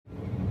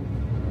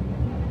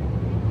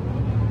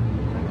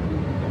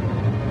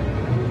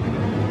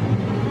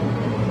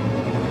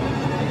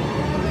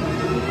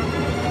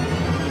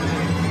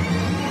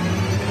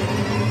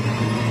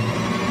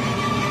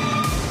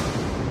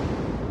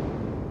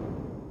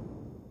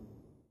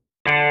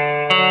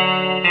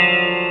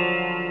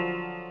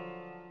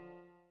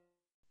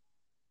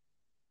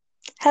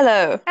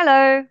Hello,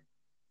 Hello.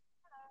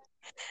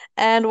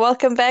 and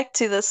welcome back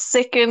to the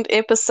second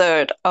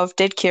episode of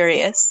Dead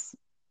Curious.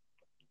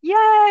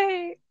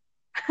 Yay!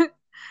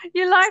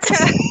 You like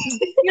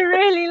it? You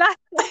really like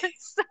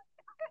this?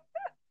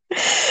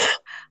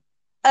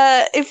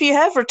 If you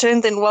have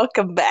returned, then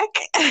welcome back.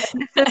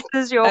 This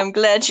is your I'm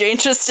glad you're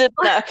interested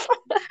enough.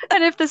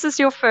 and if this is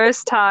your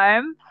first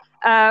time,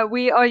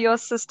 we are your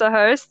sister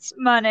hosts.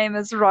 My name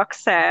is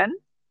Roxanne,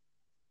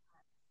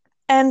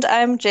 And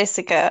I'm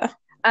Jessica.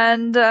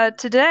 and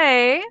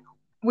today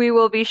we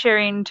will be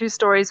sharing two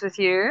stories with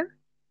you.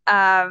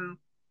 Um,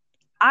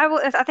 I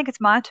think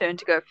it's my turn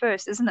to go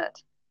first, isn't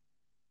it?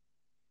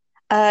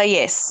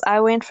 Yes, I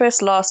went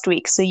first last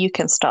week, so you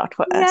can start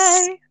for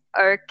us. Yay!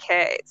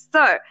 Okay,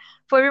 so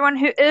for everyone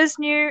who is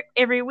new,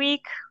 every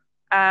week,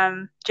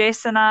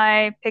 Jess and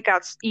I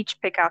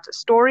each pick out a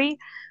story,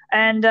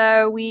 and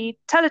we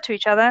tell it to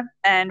each other,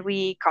 and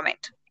we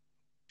comment,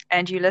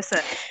 and you listen.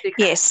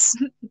 Yes.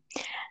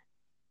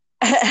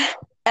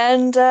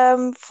 And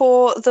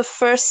for the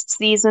first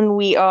season,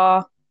 we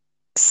are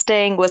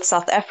staying with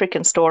South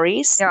African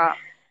stories. Yeah,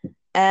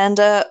 And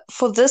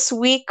for this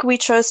week, we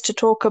chose to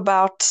talk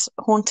about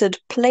haunted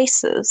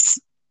places.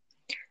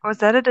 was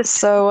that a decision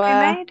So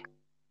we made?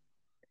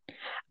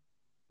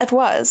 it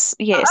was,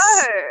 yes.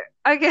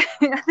 Oh, okay.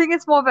 I think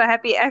it's more of a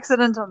happy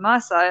accident on my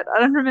side. I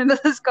don't remember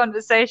this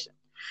conversation,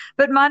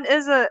 but mine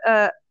is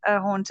a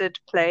haunted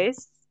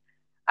place.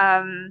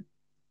 Um,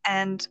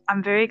 and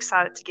I'm very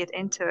excited to get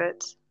into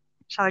it.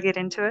 Shall I get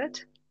into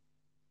it?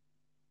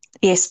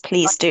 Yes, Are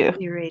please do.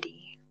 you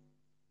ready?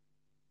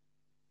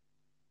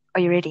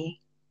 Are you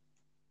ready?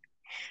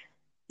 Are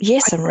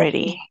Yes, you I'm ready.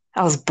 ready?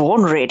 I was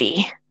born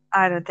ready.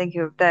 I don't think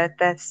you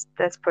that's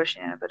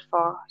pushing it a bit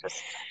far.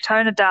 Just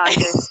tone it down,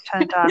 Jess.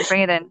 Tone it down.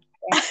 Bring it in.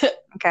 Okay.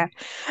 Okay.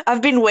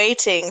 I've been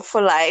waiting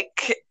for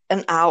like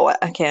an hour.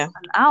 Okay, An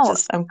hour.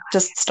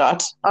 just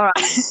start. All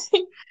right.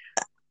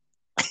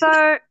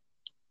 So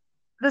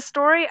the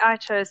story I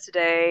chose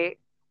today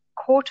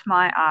caught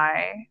my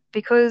eye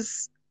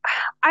because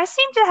I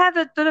seem to have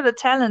a bit of a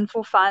talent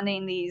for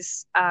finding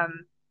these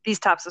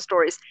types of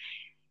stories.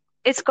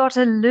 It's got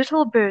a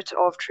little bit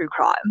of true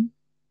crime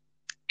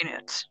in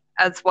it,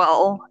 as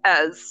well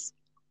as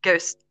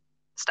ghost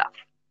stuff.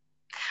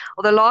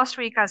 Although last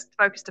week I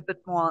focused a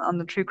bit more on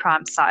the true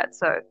crime side,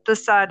 so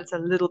this side is a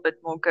little bit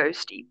more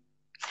ghosty.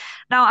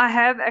 Now, I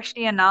have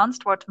actually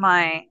announced what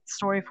my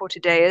story for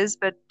today is,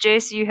 but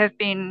Jess, you have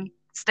been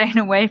staying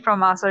away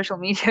from our social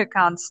media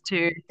accounts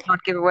to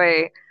not give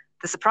away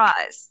the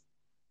surprise.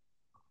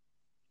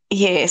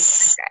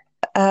 Yes.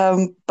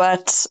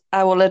 But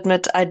I will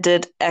admit I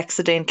did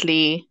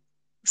accidentally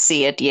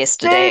see it Did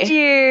yesterday.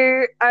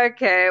 you?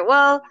 Okay,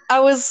 well, I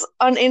was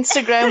on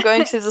Instagram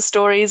going through the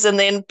stories, and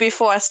then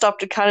before I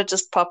stopped, it kind of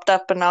just popped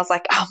up, and I was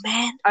like, oh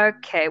man.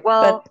 okay, But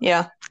well,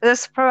 yeah, the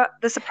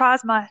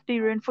surprise might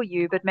be ruined for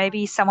you, but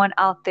maybe someone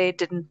out there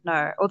didn't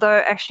know. Although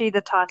actually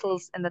the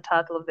title's in the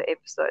title of the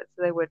episode,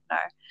 so they would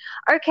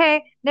know.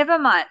 Okay, never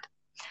mind.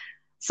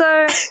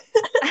 So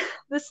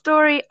the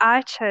story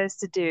I chose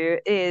to do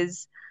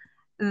is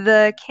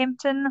the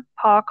Kempton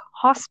Park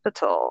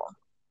Hospital.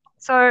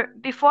 So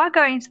before I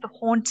go into the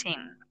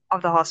haunting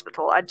of the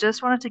hospital, I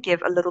just wanted to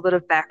give a little bit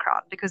of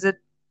background because it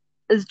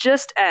is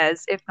just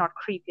as, if not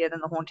creepier, than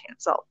the haunting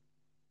itself.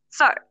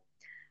 So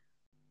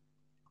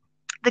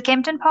the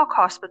Kempton Park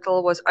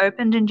Hospital was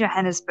opened in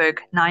Johannesburg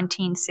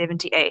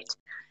 1978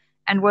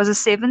 and was a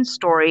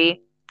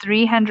seven-story,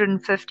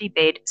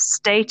 350-bed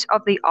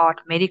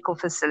state-of-the-art medical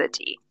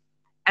facility,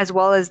 as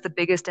well as the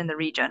biggest in the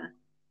region.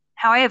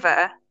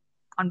 However,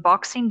 on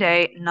Boxing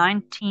Day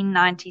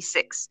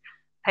 1996,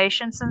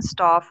 patients and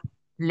staff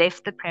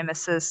left the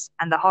premises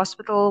and the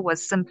hospital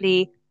was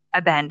simply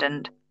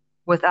abandoned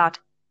without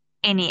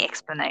any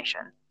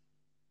explanation.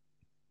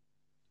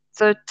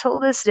 So, till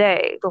this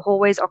day, the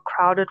hallways are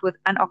crowded with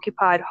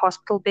unoccupied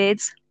hospital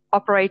beds,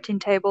 operating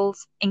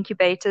tables,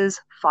 incubators,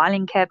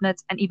 filing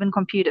cabinets, and even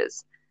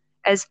computers,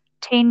 as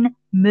 10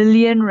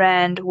 million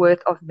rand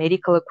worth of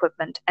medical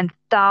equipment and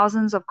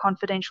thousands of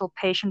confidential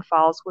patient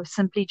files were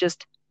simply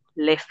just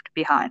left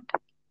behind.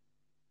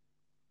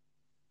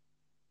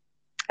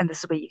 And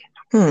this is where you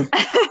hmm.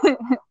 can.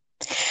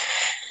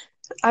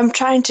 I'm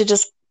trying to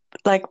just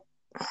like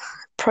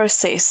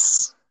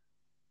process.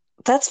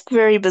 That's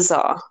very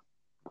bizarre.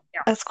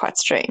 Yeah. That's quite And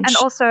strange.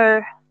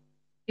 also,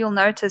 you'll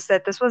notice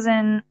that this was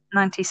in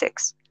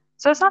 96.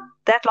 So it's not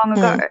that long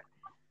ago. Hmm.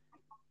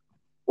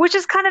 Which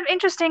is kind of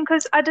interesting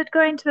because I did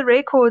go into the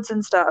records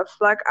and stuff.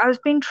 Like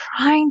I've been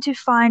trying to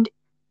find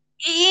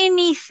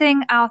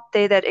anything out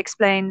there that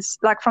explains,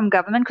 like from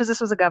government, because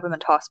this was a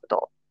government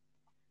hospital.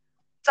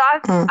 So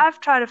I've Hmm. I've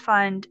tried to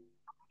find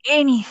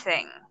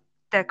anything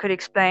that could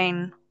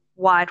explain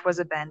why it was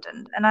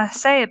abandoned. And I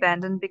say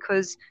abandoned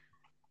because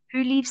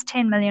who leaves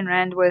 10 million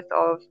rand worth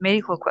of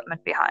medical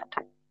equipment behind?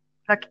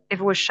 Like if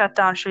it was shut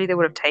down, surely they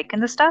would have taken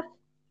the stuff.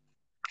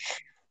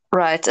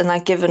 Right, and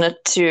like given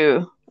it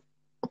to,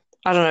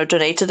 I don't know,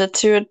 donated it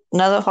to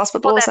another Well,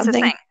 hospital or that's the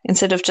thing. something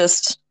instead of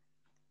just,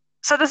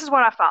 So this is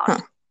what I found. huh.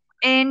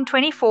 In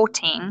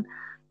 2014,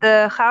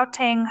 The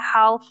Gauteng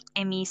Health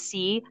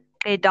MEC,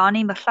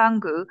 Edani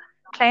Mahlangu,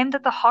 claimed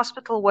that the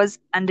hospital was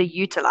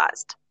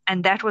underutilized,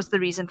 and that was the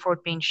reason for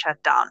it being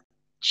shut down.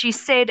 She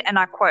said, and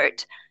I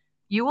quote,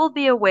 "You will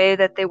be aware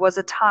that there was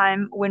a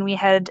time when we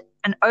had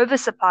an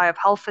oversupply of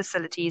health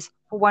facilities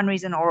for one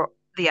reason or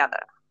the other.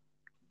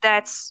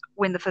 That's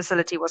when the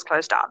facility was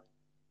closed down."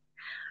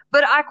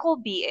 But I call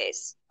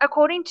BS.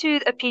 According to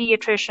a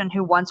pediatrician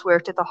who once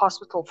worked at the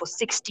hospital for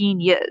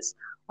 16 years,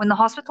 when the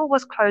hospital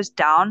was closed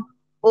down,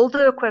 all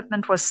the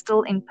equipment was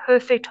still in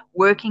perfect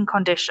working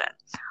condition.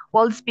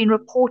 While it's been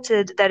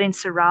reported that in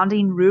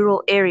surrounding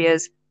rural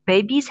areas,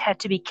 babies had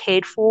to be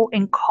cared for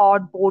in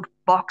cardboard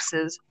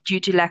boxes due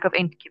to lack of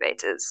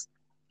incubators.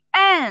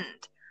 And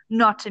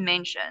not to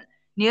mention,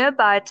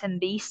 nearby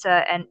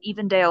Tembisa and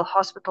Evendale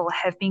Hospital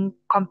have been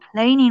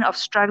complaining of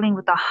struggling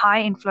with the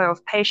high inflow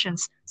of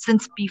patients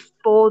since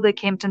before the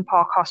Kempton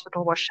Park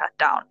Hospital was shut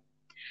down.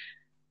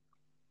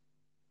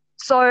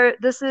 So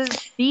this is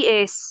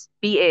BS,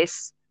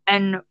 BS,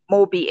 and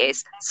more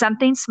BS.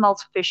 Something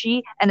smells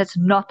fishy, and it's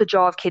not the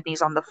jar of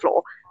kidneys on the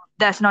floor.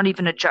 That's not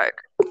even a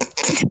joke.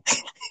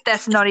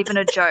 That's not even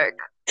a joke.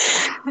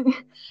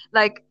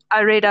 Like,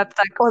 I read up,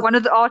 like, one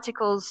of the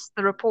articles,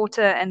 the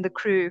reporter and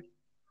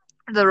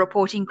the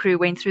reporting crew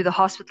went through the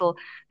hospital.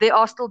 There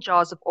are still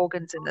jars of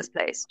organs in this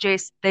place.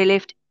 Jess, they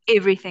left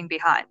everything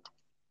behind.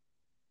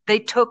 They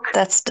took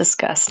That's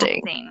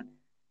disgusting. nothing.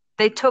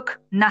 They took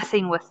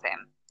nothing with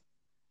them.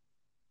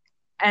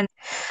 And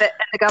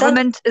the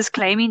government is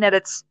claiming that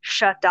it's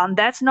shut down.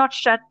 That's not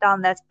shut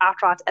down, that's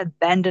outright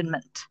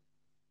abandonment.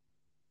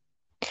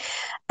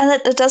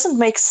 And it doesn't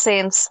make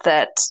sense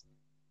that,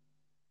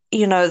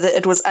 that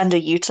it was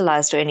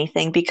underutilized or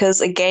anything, because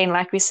again,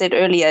 like we said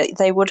earlier,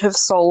 they would have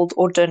sold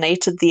or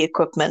donated the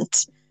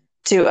equipment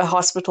to a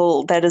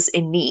hospital that is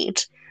in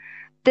need.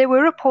 There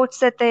were reports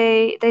that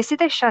they said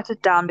they shut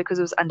it down because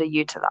it was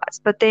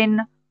underutilized, but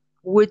then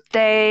would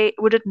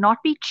it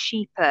not be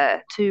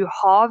cheaper to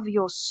halve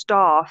your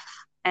staff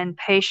and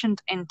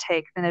patient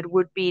intake than it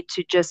would be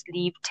to just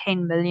leave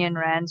 10 million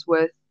rands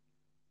worth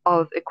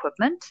of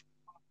equipment?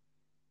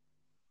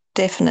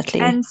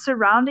 Definitely. And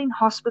surrounding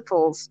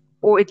hospitals,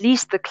 or at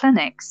least the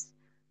clinics,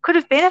 could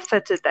have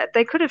benefited that.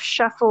 They could have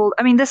shuffled,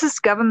 I mean, this is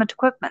government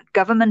equipment,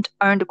 government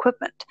owned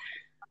equipment.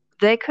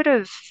 They could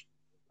have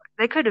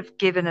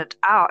given it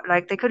out,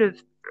 like they could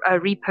have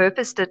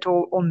repurposed it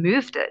or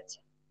moved it.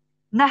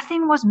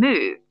 Nothing was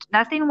moved.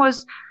 Nothing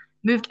was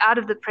moved out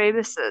of the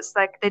premises.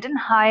 Like they didn't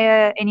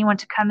hire anyone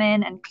to come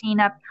in and clean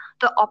up.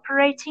 The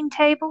operating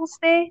tables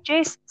there,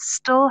 Jess,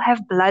 still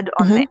have blood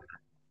on them.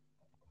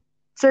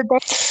 So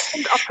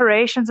they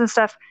operations and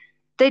stuff,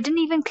 they didn't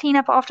even clean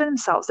up after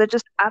themselves. They're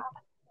just up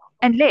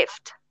and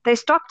left. They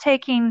stopped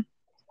taking,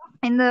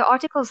 in the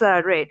articles that I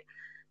read,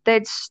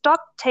 they'd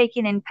stopped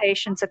taking in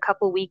patients a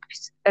couple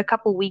weeks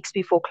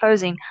before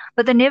closing,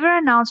 but they never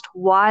announced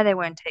why they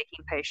weren't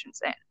taking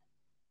patients in.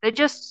 They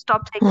just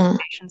stopped taking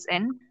patients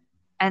in,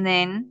 and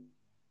then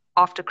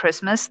after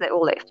Christmas, they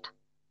all left.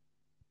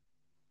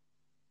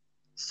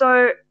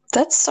 So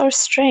that's so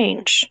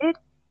strange. It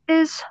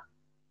is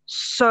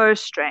so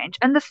strange.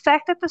 And the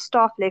fact that the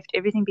staff left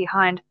everything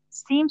behind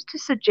seems to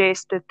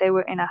suggest that they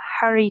were in a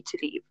hurry to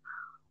leave,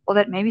 or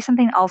that maybe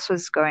something else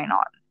was going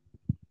on.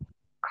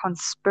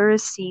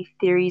 Conspiracy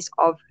theories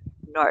of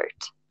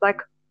note.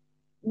 Like,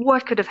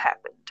 what could have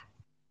happened?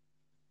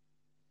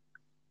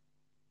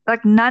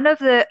 Like none of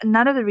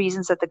the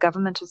reasons that the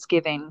government was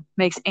giving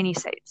makes any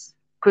sense,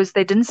 because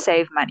they didn't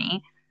save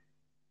money.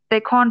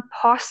 They can't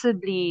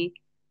possibly,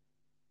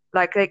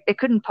 like, it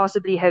couldn't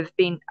possibly have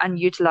been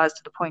unutilized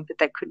to the point that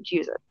they couldn't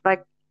use it.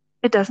 Like,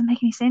 it doesn't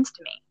make any sense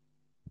to me.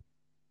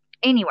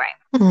 Anyway,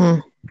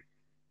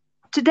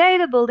 today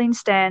the building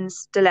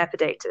stands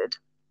dilapidated,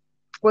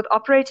 with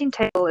operating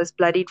table is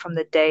bloodied from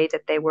the day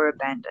that they were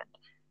abandoned.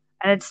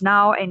 And it's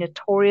now a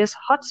notorious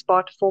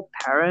hotspot for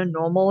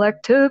paranormal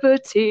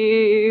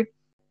activity.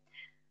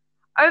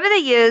 Over the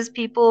years,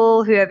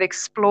 people who have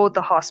explored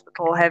the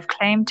hospital have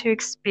claimed to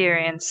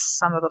experience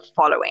some of the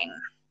following: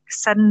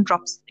 sudden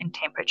drops in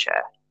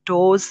temperature,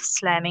 doors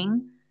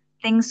slamming,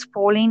 things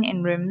falling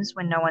in rooms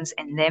when no one's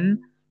in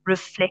them,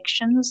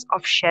 reflections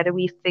of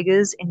shadowy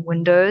figures in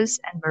windows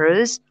and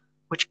mirrors,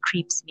 which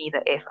creeps me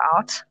the F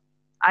out.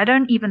 I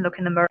don't even look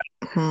in the mirror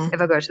if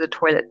I go to the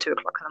toilet at 2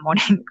 o'clock in the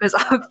morning, because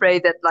I'm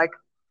afraid that, like,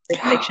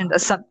 reflection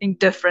does something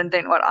different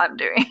than what I'm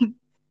doing.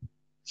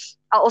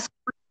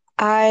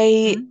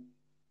 I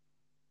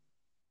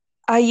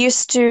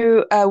used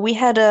to, we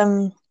had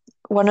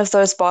one of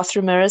those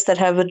bathroom mirrors that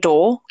have a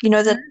door,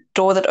 that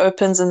door that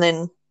opens and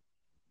then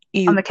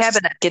you on the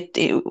cabinet get,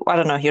 I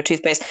don't know, your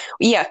toothpaste.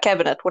 Yeah,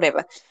 cabinet,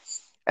 whatever.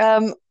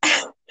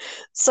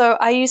 So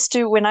I used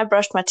to, when I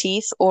brushed my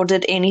teeth or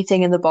did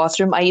anything in the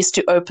bathroom, I used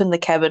to open the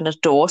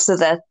cabinet door so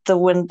that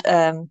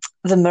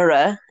the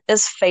mirror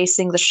is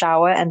facing the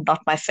shower and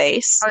not my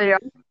face. Oh, yeah.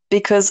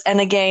 And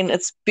again,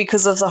 it's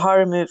because of the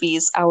horror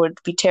movies, I would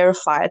be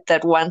terrified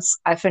that once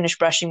I finish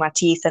brushing my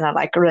teeth and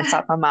I rinse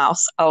out my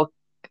mouth, I'll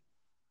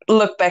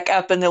look back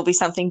up and there'll be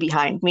something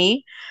behind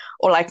me.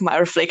 or like my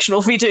reflection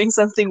will be doing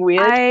something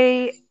weird.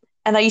 I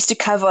And I used to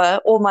cover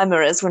all my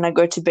mirrors when I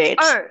go to bed,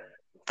 oh,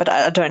 but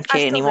I don't I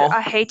care still do. anymore.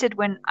 I hate it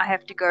when I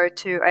have to go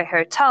to a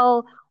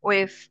hotel, or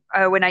if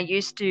when I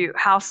used to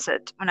house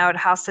sit, when I would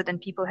house sit and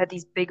people had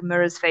these big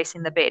mirrors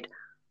facing the bed.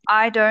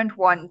 I don't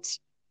want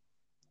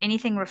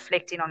anything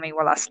reflecting on me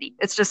while I sleep.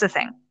 It's just a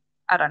thing.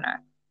 I don't know.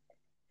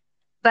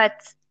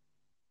 But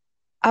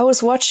I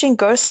was watching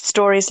Ghost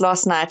Stories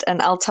last night,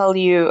 and I'll tell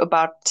you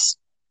about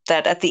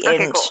that at the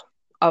okay, end cool.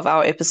 of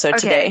our episode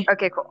Okay, today.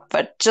 okay, cool.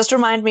 But just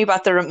remind me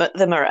about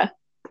the mirror.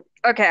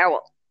 Okay, I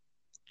will.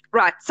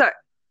 Right. So,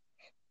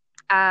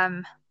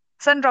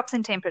 sun drops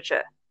in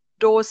temperature,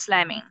 doors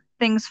slamming,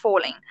 things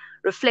falling,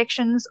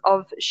 reflections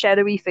of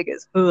shadowy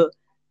figures, ugh,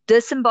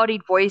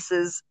 disembodied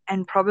voices,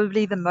 and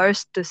probably the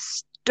most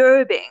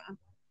disturbing,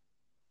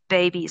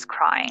 babies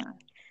crying.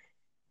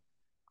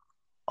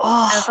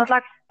 And it's Oh, not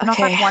like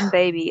okay. one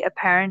baby.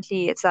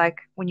 Apparently, it's like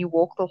when you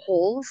walk the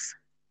halls,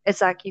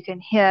 it's like you can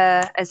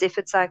hear as if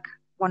it's like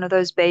one of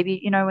those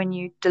baby, when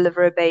you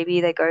deliver a baby,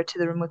 they go to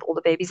the room with all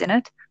the babies in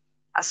it.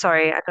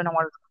 Sorry, I don't know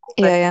what it's called,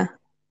 Yeah, but yeah.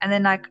 and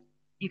then like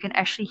you can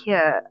actually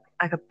hear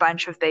like a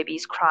bunch of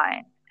babies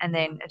crying, and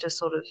then it just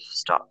sort of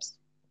stops.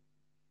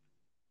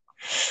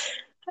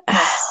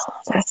 That's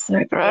That's so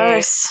yeah.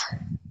 gross.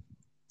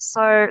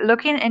 So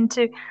looking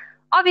into,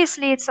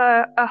 obviously it's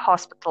a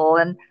hospital,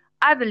 and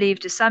I believe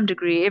to some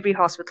degree every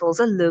hospital is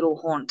a little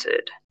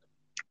haunted.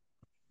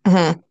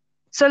 Hmm.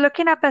 So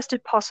looking up as to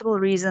possible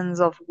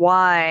reasons of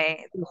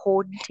why the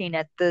haunting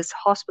at this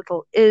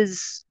hospital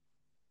is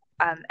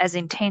as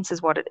intense as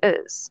what it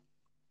is,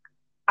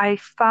 I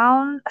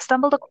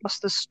stumbled across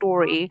the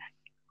story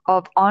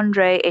of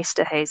Andre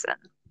Esterhazen.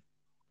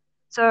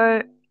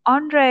 So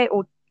Andre,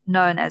 or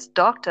known as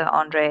Dr.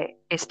 Andre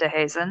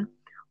Esterhazen,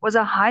 was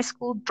a high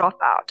school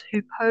dropout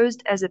who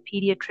posed as a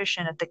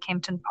pediatrician at the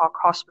Kempton Park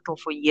Hospital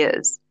for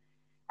years.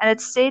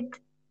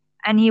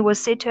 And he was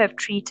said to have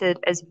treated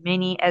as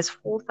many as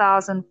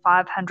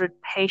 4,500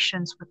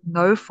 patients with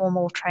no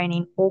formal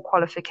training or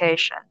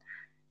qualification,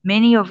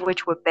 many of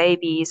which were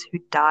babies who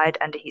died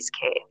under his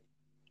care.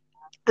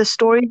 The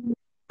story,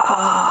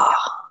 Oh,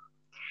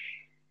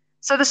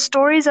 so the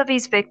stories of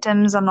his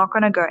victims I'm not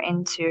going to go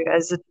into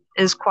as it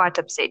is quite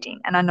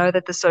upsetting. And I know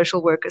that the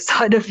social worker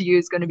side of you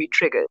is going to be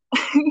triggered.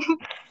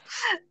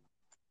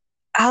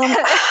 um,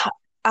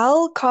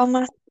 I'll calm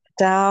myself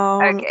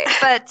down. Okay,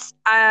 but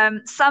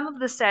some of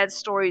the sad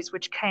stories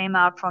which came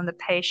out from the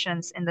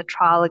patients in the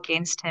trial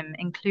against him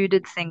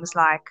included things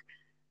like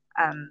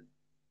um,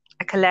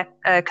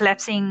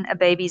 collapsing a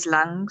baby's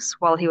lungs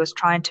while he was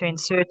trying to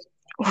insert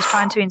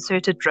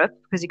a drip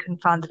because he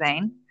couldn't find the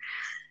vein.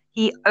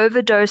 He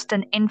overdosed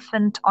an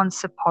infant on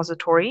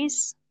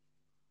suppositories.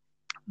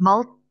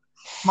 Mul-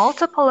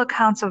 Multiple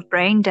accounts of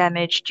brain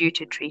damage due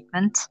to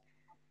treatment.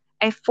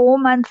 A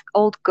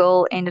 4-month-old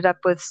girl ended up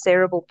with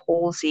cerebral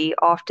palsy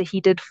after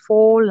he did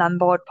 4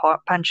 lumbar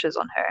punches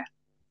on her.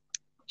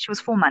 She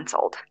was 4 months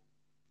old.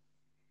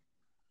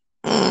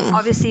 Mm.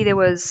 Obviously, there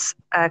was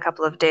a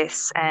couple of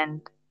deaths, and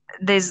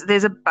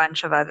there's a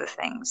bunch of other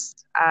things.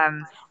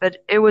 But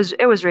it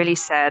was really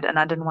sad, and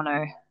I didn't want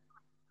to.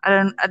 I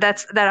don't.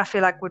 That I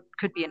feel like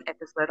could be an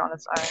episode on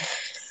its own.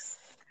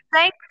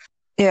 Thank.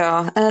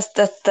 Yeah, and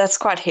that's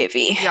quite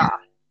heavy. Yeah,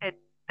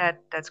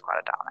 that's quite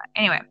a downer.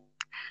 Anyway,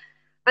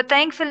 but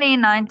thankfully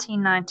in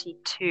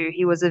 1992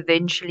 he was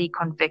eventually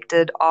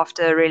convicted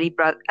after a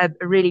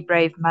really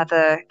brave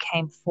mother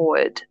came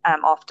forward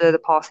after the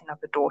passing of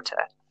her daughter.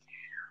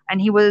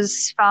 And he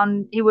was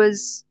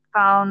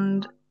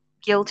found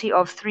guilty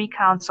of 3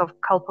 counts of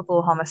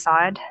culpable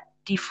homicide,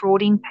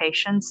 defrauding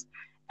patients,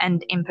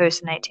 and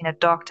impersonating a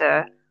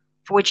doctor,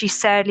 for which he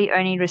sadly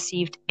only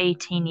received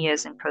 18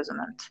 years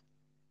imprisonment.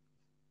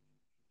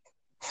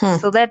 Hmm.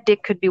 So that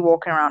dick could be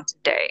walking around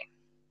today.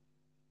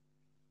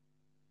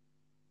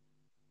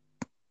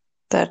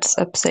 That's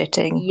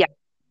upsetting, Yeah.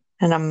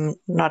 and I'm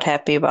not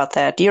happy about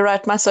that. You're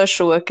right, my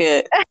social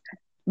worker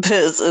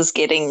biz is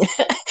getting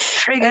okay.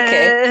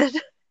 Triggered.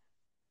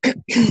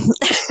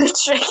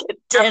 Triggered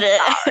I'm did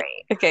it.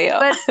 sorry. Okay, yeah.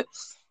 But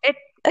it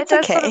That's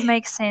does sort of okay.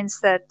 make sense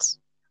that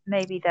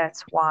maybe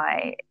that's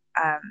why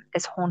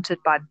it's haunted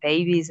by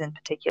babies in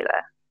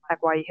particular.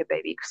 Like why you hear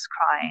babies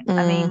crying.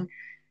 I Mm, mean,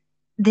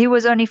 he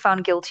was only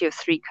found guilty of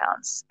 3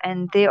 counts,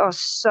 and there are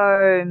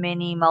so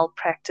many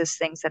malpractice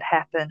things that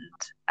happened.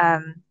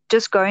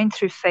 Just going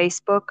through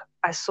Facebook,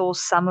 I saw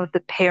some of the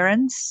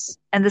parents,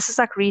 and this is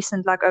like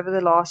recent, like over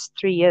the last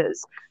 3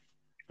 years.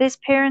 There's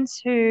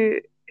parents who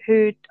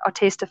are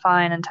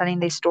testifying and telling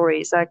their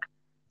stories. Like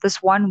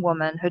this one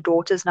woman, her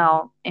daughter's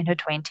now in her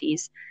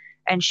 20s,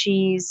 and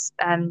she's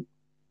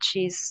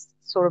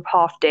sort of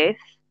half deaf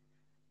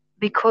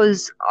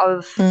because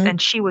of, mm. and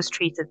she was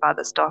treated by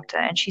this doctor,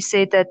 and she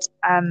said that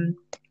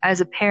as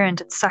a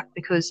parent it sucked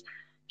because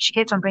she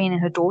kept on bringing in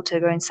her daughter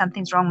going,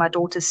 something's wrong, my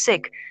daughter's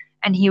sick,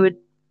 and he would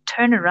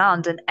turn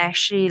around and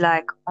actually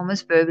like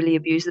almost verbally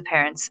abuse the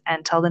parents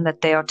and tell them that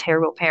they are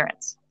terrible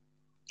parents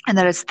and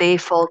that it's their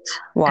fault,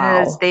 and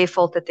that it's Wow. their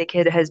fault that their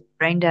kid has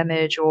brain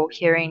damage or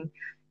hearing,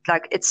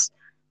 like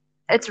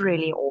It's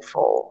really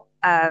awful.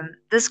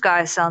 This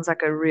guy sounds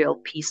like a real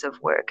piece of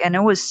work, and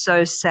it was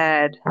so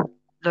sad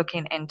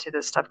looking into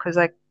this stuff because,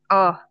 like,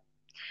 oh,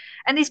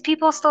 and these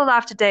people are still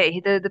alive today.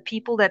 The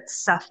people that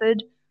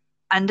suffered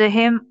under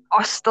him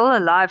are still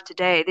alive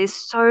today. There's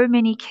so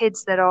many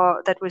kids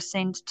that were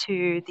sent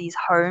to these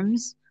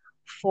homes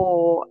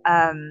for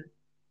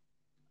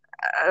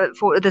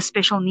for the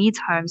special needs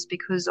homes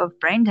because of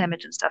brain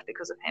damage and stuff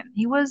because of him.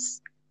 He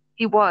was,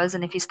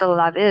 and if he's still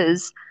alive,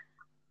 is.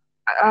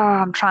 Oh,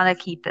 I'm trying to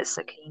keep this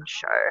a clean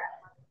show,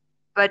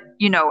 but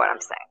you know what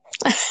I'm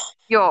saying.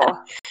 Yo,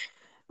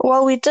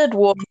 Well, we did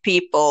warn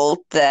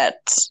people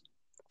that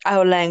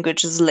our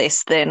language is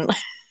less than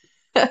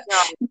yeah.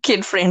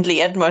 kid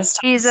friendly at most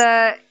times.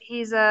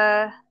 He's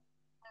a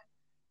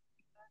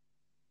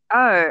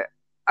oh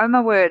oh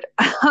my word.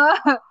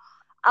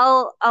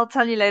 I'll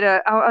tell you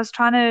later. I was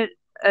trying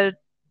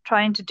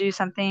to do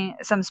some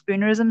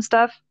spoonerism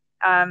stuff,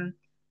 um,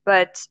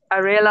 but I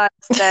realized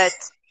that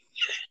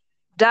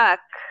duck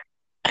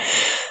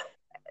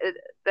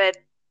that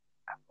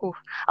oh,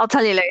 I'll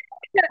tell you later.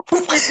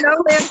 There's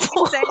no way of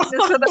me saying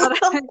this without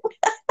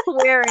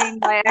swearing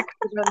by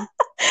accident.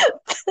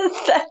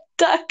 That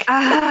duck.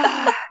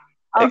 I'll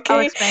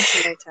Okay. explain to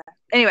you later.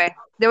 Anyway,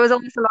 there was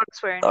almost a lot of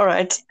swearing. All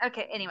right.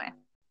 Okay, anyway.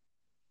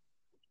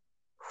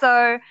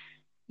 So,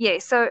 yeah,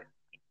 so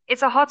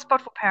it's a hotspot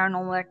for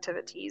paranormal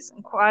activities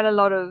and quite a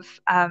lot of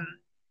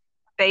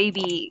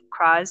baby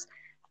cries.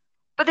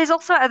 But there's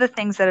also other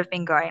things that have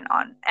been going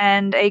on.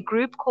 And a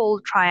group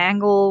called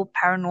Triangle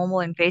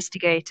Paranormal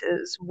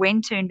Investigators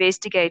went to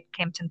investigate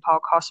Kempton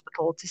Park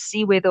Hospital to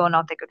see whether or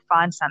not they could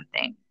find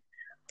something.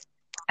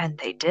 And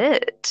they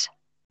did.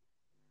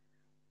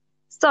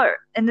 So,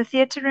 in the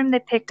theater room, they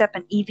picked up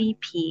an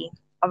EVP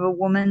of a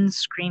woman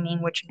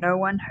screaming, which no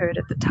one heard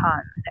at the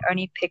time. They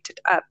only picked it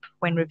up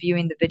when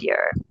reviewing the video.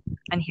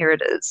 And here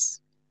it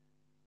is.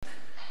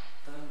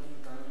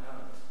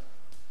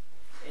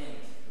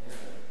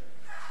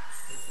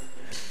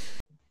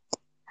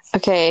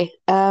 Okay.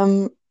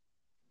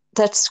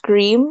 That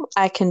scream,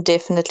 I can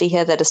definitely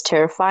hear that is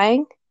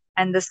terrifying.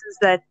 And this is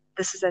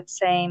that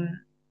same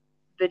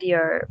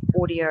video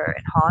audio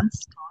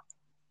enhanced.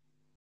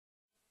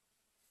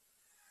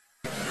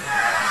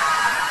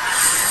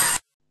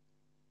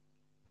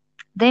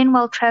 Then,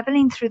 while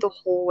traveling through the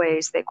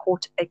hallways, they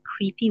caught a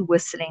creepy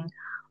whistling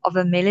of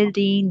a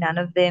melody none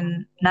of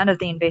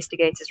the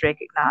investigators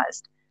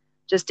recognized.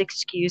 Just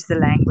excuse the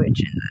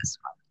language in this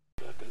one.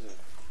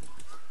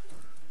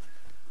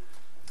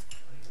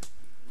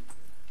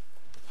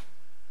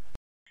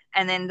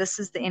 And then this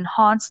is the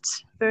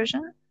enhanced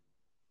version.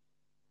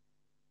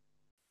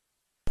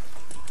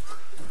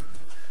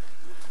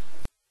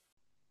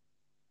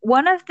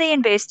 One of the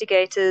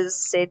investigators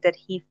said that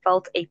he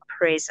felt a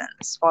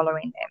presence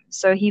following them,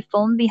 so he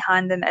filmed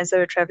behind them as they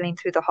were traveling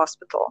through the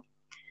hospital.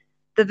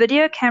 The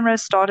video camera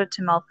started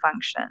to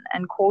malfunction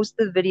and caused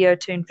the video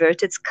to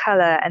invert its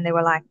color, and there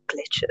were like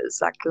glitches,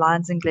 like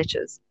lines and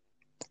glitches.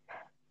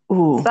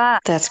 Ooh,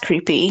 that's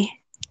creepy.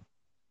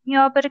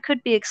 Yeah, but it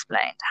could be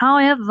explained.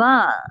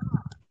 However,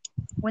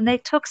 when they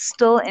took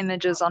still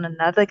images on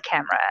another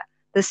camera,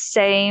 the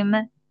same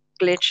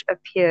glitch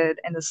appeared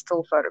in the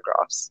still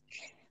photographs.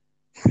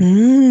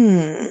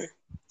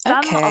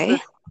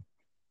 Okay.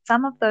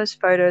 Some of those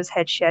photos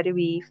had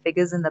shadowy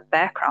figures in the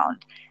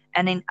background,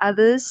 and in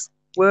others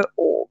were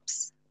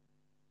orbs.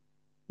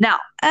 Now,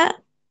 I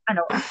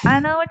know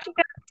what you're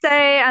gonna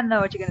say. I know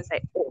what you're gonna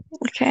say. Orbs.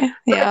 Okay,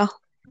 yeah.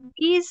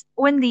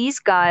 When these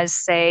guys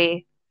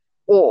say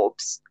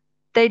orbs,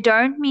 they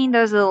don't mean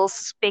those little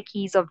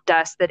speckies of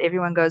dust that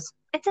everyone goes,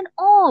 "It's an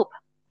orb."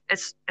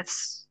 It's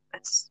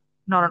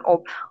not an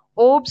orb.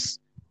 Orbs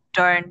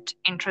don't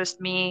interest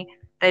me.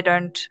 They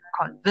don't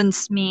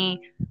convince me.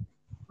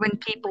 When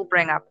people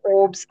bring up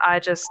orbs, I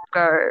just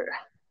go,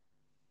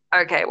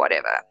 okay,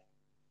 whatever.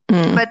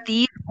 But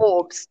these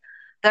orbs,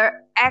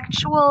 they're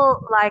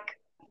actual like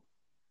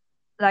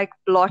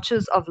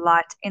blotches of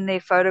light in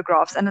their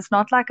photographs, and it's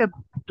not like a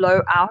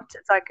blowout.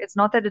 It's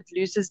not that it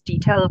loses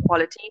detail or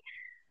quality.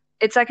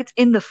 It's like it's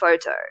in the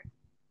photo.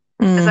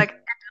 It's like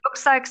it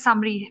looks like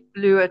somebody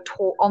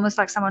almost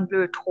like someone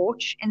blew a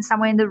torch in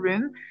somewhere in the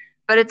room,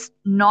 but it's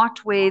not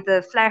where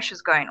the flash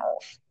is going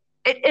off.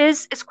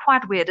 It's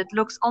quite weird. It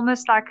looks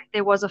almost like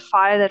there was a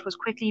fire that was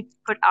quickly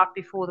put out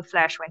before the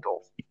flash went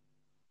off.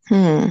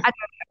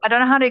 I don't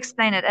know how to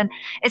explain it. And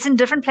it's in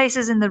different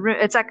places in the room.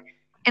 It's like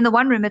in the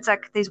one room, it's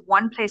like there's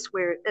one place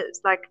where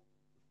it's like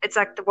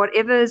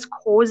whatever is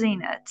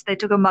causing it. They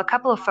took a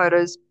couple of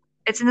photos.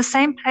 It's in the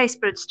same place,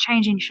 but it's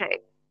changing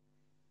shape.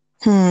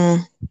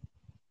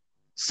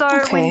 So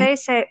when they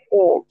say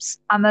orbs,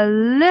 I'm a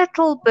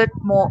little bit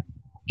more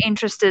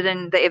interested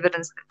in the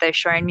evidence that they're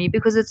showing me,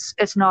 because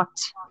it's not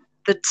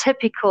the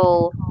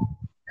typical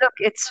look,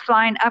 it's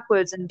flying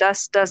upwards, and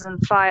dust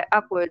doesn't fly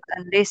upwards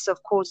unless,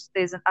 of course,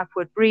 there's an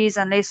upward breeze,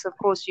 unless, of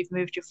course, you've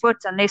moved your foot,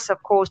 unless,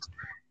 of course,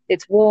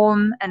 it's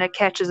warm and it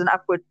catches an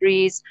upward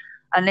breeze,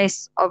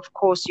 unless, of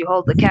course, you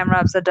hold the camera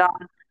upside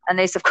down,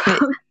 unless, of course.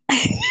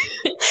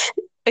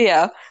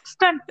 Yeah.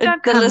 Don't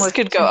the list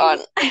could go on.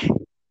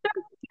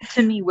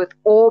 to me with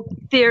orb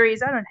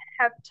theories. I don't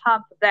have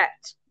time for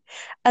that.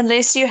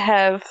 Unless you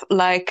have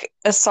like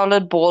a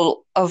solid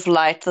ball of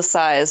light the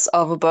size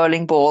of a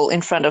bowling ball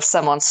in front of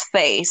someone's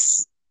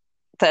face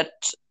that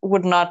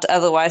would not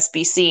otherwise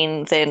be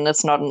seen, then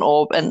it's not an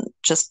orb and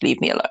just leave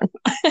me alone.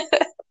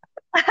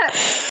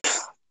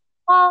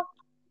 Well,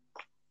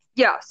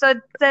 yeah, so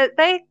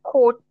they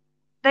caught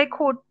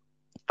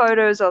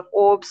photos of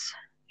orbs,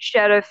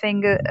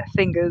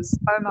 fingers.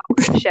 Oh my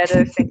word,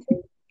 shadow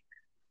fingers.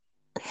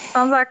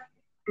 Sounds like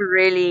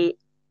really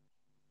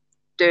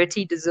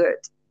dirty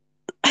dessert.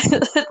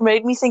 It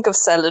made me think of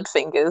salad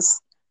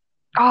fingers.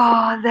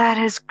 Oh, that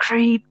is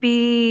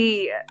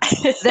creepy.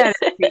 That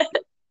is creepy.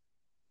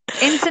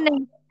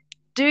 Internet,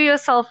 do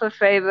yourself a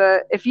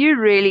favor. If you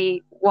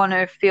really want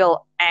to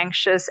feel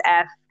anxious,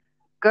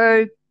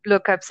 go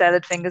look up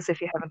salad fingers if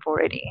you haven't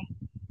already.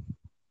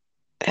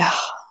 Yeah.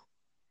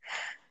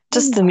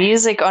 Just the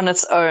music on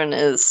its own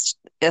is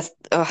The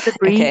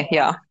breeze. okay,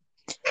 yeah.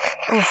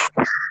 Oof.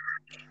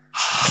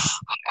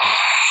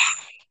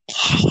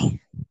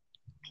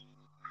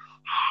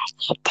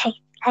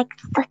 Like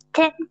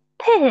freaking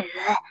poo.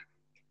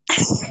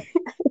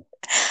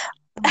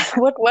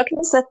 What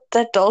was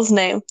that doll's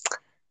name?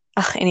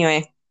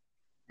 Anyway,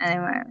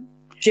 Anyway,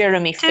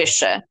 Jeremy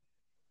Fisher.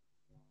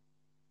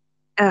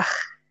 ugh.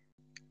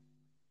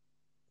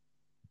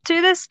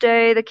 To this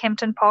day, the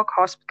Kempton Park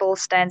Hospital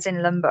stands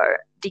in limbo,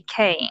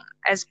 decaying,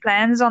 as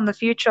plans on the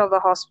future of the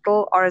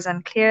hospital are as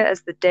unclear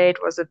as the day it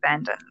was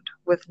abandoned,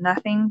 with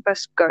nothing but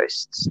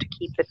ghosts to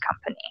keep it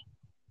company.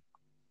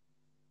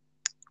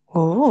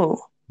 Oh.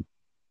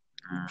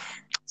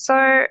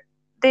 So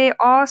there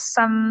are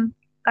some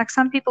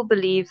people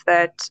believe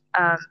that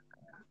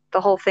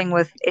the whole thing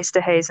with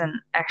Esther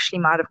Hazen actually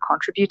might have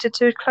contributed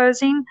to it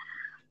closing,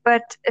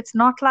 but it's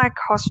not like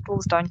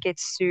hospitals don't get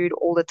sued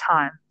all the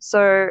time.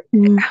 So,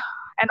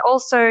 and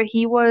also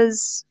he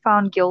was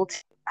found guilty,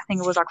 I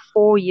think it was like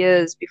 4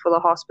 years before the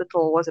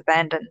hospital was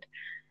abandoned.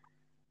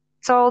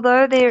 So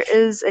although there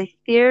is a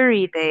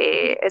theory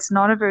there, it's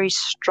not a very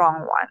strong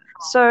one.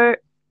 So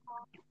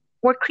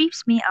what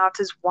creeps me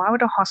out is, why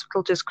would a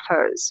hospital just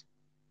close?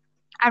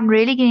 I'm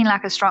really getting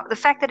like the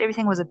fact that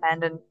everything was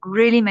abandoned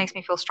really makes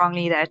me feel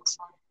strongly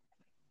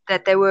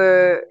that they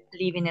were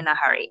leaving in a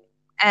hurry.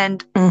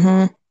 And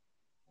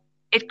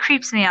it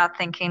creeps me out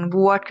thinking,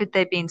 what could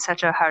they be in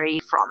such a hurry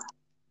from?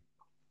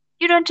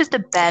 You don't just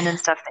abandon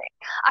stuff there.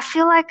 I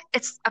feel like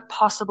it's a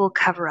possible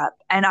cover-up,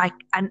 and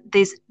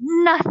there's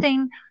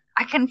nothing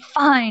I can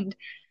find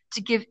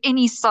to give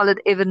any solid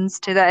evidence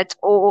to that,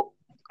 or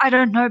I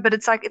don't know, but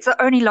it's like it's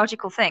the only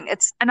logical thing.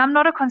 And I'm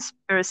not a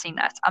conspiracy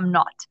nut. I'm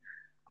not.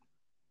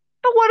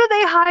 But what are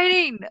they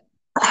hiding?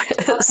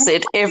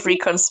 Said every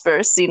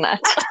conspiracy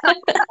nut.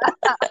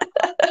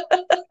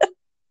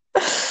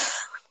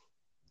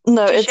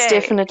 No, it's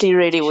definitely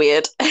really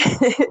weird.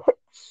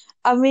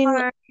 I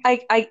mean,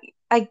 I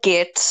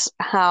get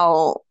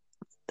how,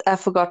 I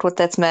forgot what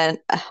that's meant.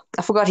 I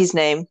forgot his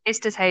name.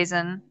 Esther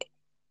Hazen.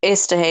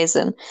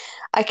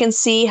 I can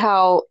see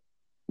how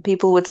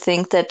people would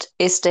think that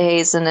Esther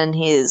Hazen and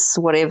his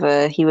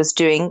whatever he was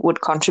doing would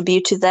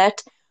contribute to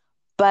that.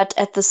 But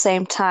at the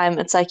same time,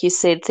 it's like you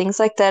said, things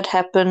like that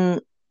happen,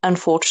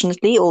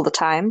 unfortunately, all the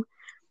time.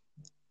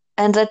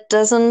 And that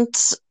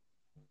doesn't,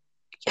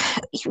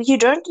 you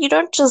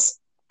don't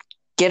just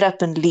get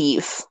up and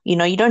leave. You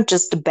don't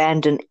just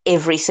abandon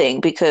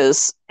everything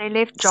because they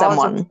left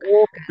someone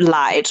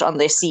lied on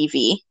their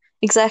CV.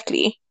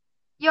 Exactly.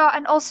 Yeah,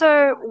 and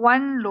also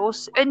one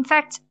lawsuit. In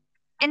fact,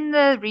 in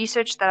the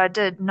research that I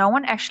did, no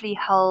one actually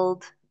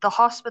held the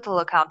hospital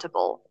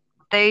accountable.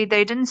 They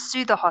didn't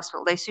sue the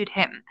hospital, they sued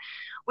him,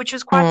 which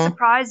was quite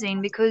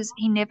surprising because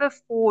he never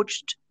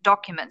forged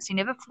documents, he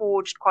never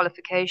forged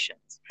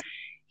qualifications.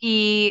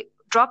 He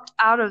dropped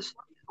out of,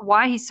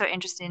 why he's so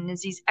interesting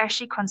is he's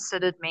actually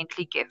considered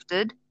mentally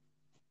gifted.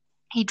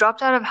 He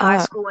dropped out of high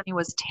school when he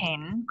was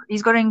 10.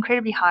 He's got an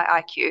incredibly high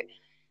IQ.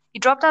 He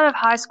dropped out of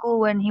high school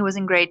when he was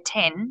in grade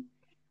 10,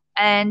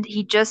 and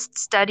he just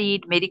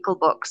studied medical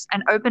books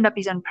and opened up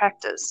his own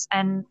practice.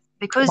 And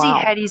because he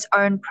had his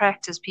own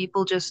practice,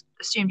 people just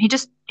assumed he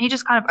just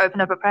kind of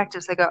opened up a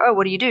practice. They go, "Oh,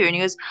 what do you do?" And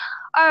he goes,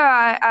 "Oh,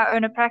 I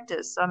own a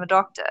practice. I'm a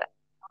doctor.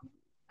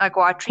 Like,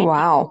 well, I treat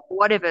people,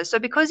 whatever." So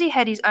because he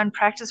had his own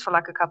practice for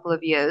like a couple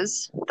of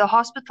years, the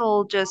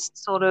hospital just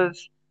sort of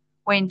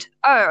went,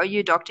 "Oh, are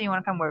you a doctor? You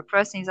want to come work for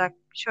us?" And he's like,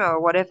 "Sure,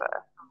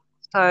 whatever."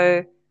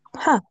 So,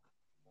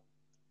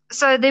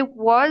 so there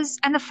was,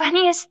 and the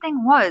funniest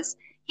thing was,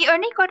 he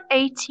only got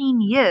 18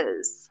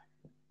 years,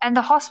 and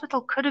the hospital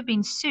could have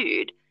been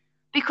sued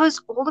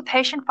because all the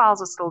patient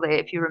files are still there,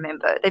 if you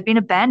remember. They've been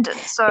abandoned.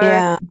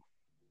 So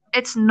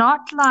it's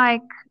not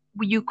like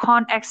you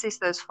can't access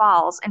those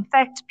files. In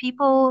fact,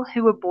 people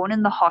who were born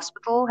in the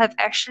hospital have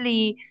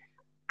actually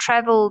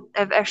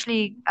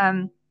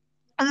and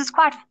it's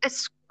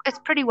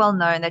pretty well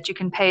known that you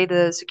can pay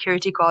the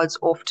security guards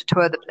off to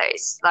tour the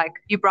place. Like,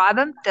 you bribe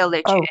them, they'll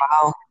let you in.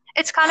 Wow.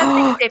 It's kind of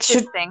an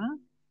accepted thing.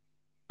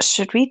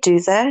 Should we do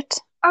that?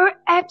 Oh,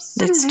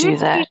 absolutely. Let's do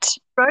that.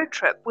 Road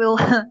trip. We'll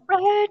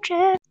road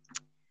trip.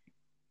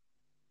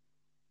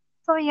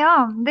 So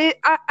yeah,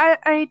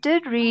 I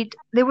did read.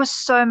 There was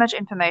so much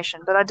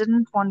information, but I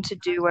didn't want to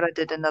do what I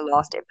did in the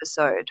last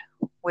episode,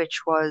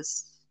 which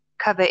was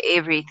cover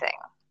everything.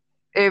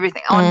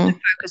 Everything. I wanted to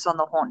Mm. focus on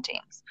the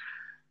hauntings.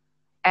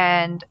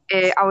 And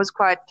I was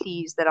quite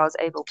pleased that I was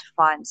able to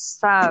find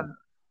some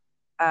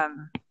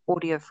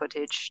audio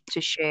footage to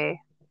share.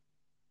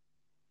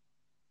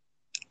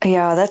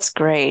 Yeah, that's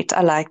great.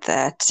 I like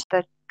that.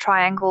 The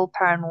Triangle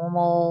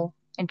Paranormal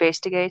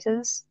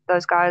Investigators,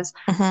 those guys,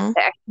 Hmm.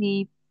 they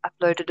actually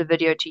uploaded a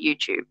video to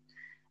YouTube.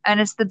 And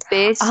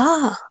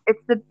Ah,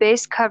 it's the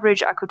best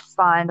coverage I could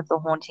find of the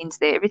hauntings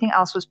there. Everything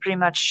else was pretty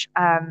much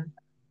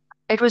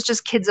it was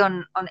just kids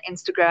on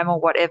Instagram or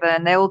whatever,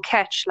 and they will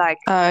catch like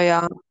oh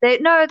yeah.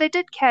 they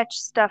did catch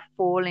stuff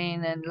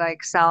falling and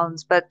like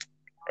sounds, but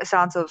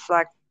sounds of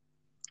like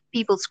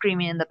people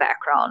screaming in the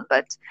background,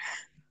 but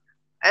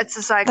it's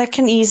just like, That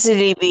can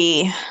easily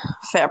be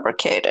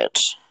fabricated.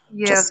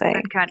 yes, Just saying.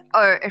 it can.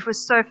 Oh, it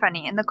was so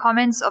funny. In the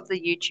comments of the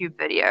YouTube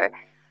video,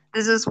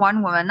 there's this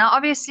one woman. Now,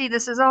 obviously,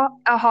 this is a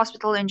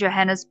hospital in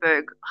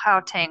Johannesburg,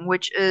 Gauteng,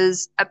 which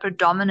is a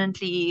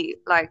predominantly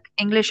like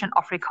English and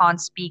Afrikaans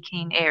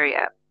speaking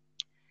area.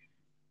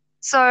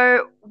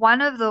 So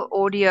one of the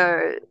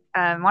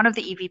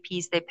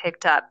EVPs they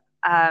picked up,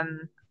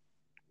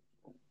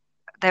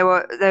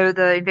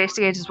 the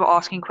investigators were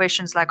asking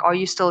questions like, "Are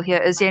you still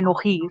here? Is jy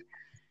nog hier?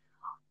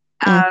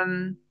 Mm,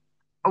 Um,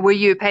 were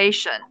you a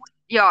patient?"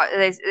 Yeah,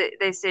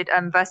 they said,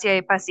 "Was jy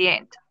 'n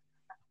patiënt?"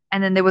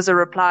 And then there was a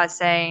reply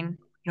saying,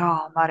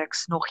 "Ja, maar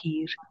ek's nog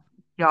hier."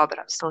 Yeah, but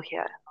I'm still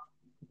here.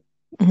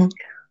 mhm,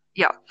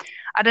 Yeah,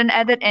 I didn't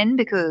add that in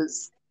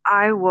because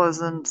I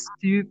wasn't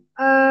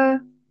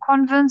super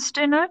convinced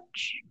in it.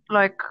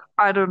 Like,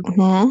 I don't,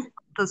 mhm.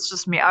 that's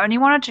just me. I only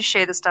wanted to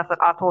share the stuff that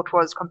I thought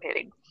was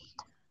compelling.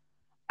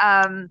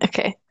 Um,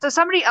 Okay. so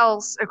somebody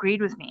else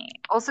agreed with me,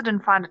 also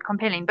didn't find it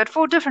compelling, but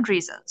for different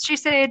reasons. She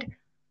said,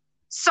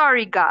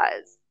 "Sorry,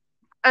 guys,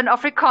 an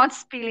Afrikaans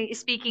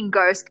speaking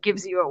ghost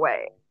gives you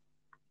away."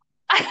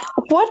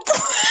 What the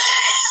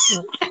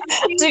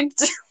Dude,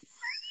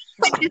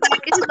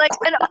 She's like,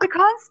 an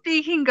Afrikaans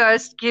speaking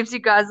ghost gives you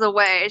guys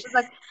away. She's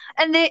like,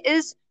 and there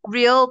is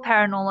real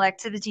paranormal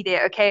activity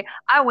there. Okay,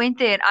 I went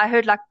there and I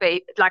heard like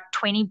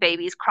 20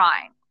 babies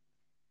crying,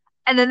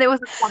 and then there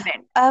was a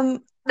comment.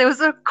 um, There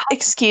was a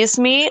excuse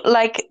me,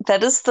 like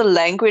that is the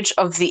language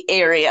of the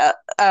area.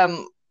 yeah.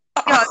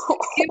 If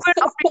you were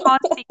an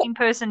Afrikaans speaking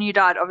person, you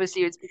died.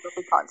 Obviously, you'd speak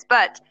Afrikaans,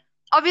 but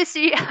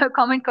obviously, her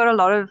comment got a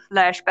lot of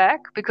flashback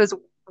because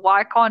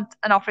why can't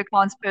an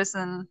Afrikaans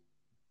person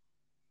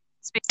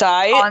speak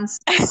Die. Afrikaans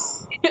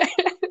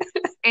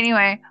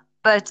anyway?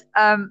 But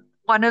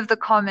one of the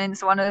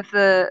comments on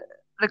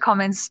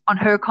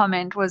her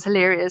comment was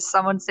hilarious.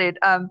 Someone said,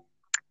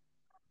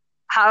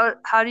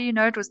 how do you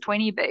know it was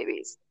 20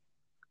 babies?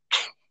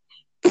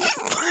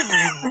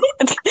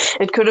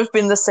 It could have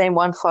been the same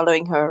one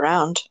following her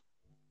around.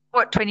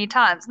 What, 20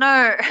 times?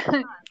 No.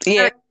 No,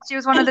 Yeah. she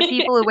was one of the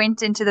people who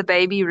went into the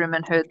baby room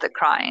and heard the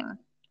crying.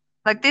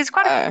 Like there's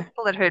quite a few Oh,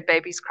 people that heard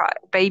babies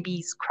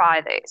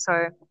cry there.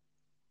 So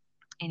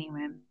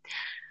anyway.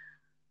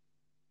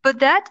 But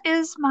that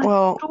is my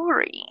well,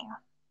 story.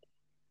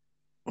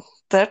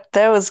 that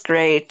was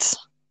great.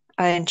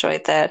 I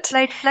enjoyed that.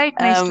 Fluit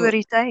my Um,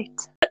 stories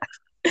uit.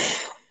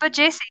 But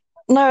Jesse,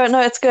 no,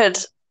 it's good.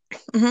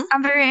 Hmm.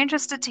 I'm very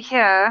interested to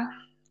hear.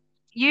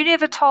 You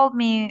never told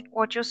me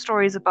what your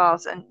story is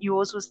about, and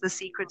yours was the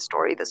secret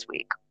story this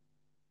week.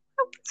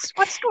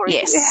 What story do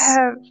you Yes.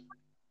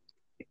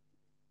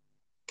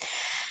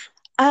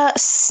 have?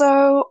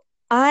 So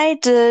I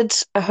did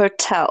a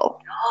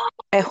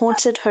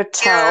haunted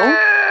hotel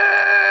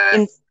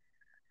in, Yes.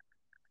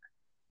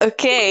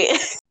 okay.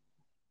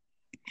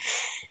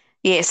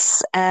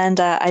 Yes, and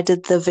I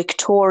did the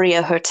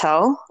Victoria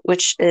Hotel,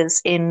 which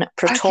is in Okay.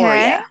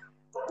 Pretoria.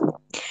 Let's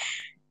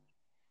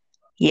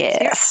hear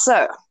Yeah, it.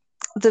 so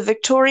the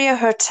Victoria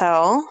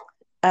Hotel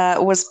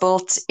was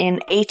built in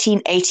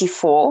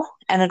 1884,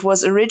 and it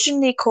was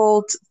originally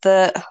called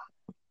the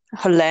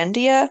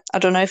Hollandia. I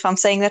don't know if I'm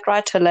saying that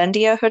right,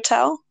 Hollandia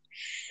Hotel.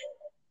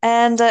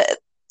 And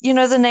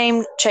the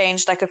name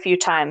changed like a few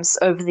times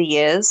over the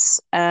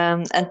years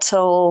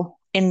until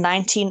in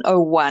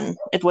 1901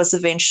 it was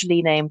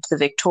eventually named the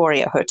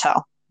Victoria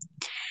Hotel.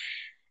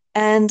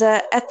 And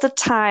at the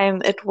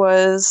time, it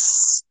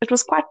was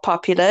quite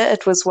popular.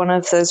 It was one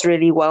of those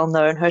really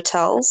well-known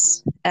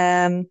hotels.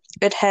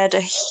 It had a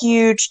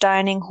huge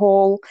dining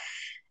hall.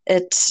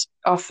 It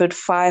offered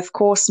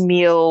five-course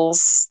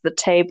meals. The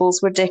tables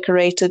were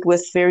decorated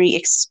with very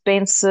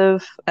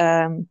expensive,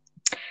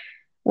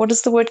 what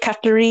is the word,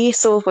 cutlery,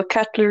 silver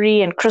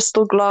cutlery, and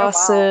crystal Oh wow.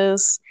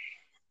 glasses.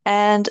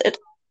 And it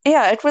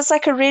was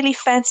like a really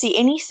fancy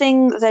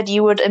anything that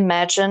you would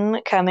imagine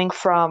coming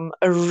from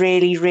a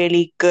really,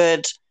 really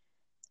good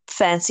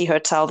fancy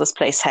hotel this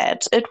place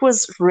had. It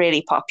was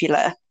really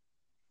popular.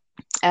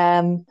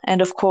 And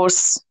of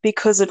course,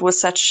 because it was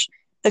such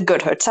a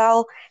good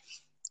hotel,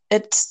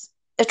 it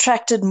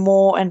attracted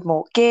more and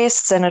more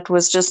guests, and it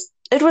was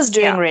Yeah.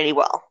 doing really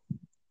well.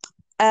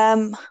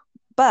 Um,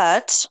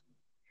 but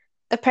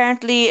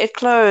apparently it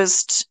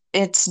closed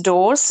its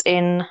doors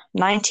in Okay.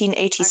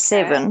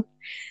 1987,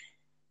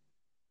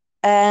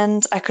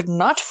 and I could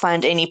not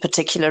find any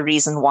particular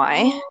reason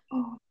why.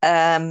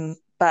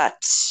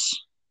 But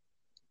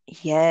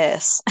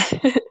yes.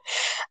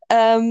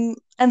 And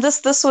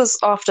this was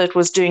after it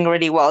was doing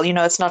really well.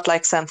 It's not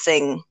like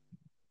something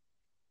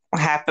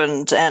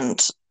happened and,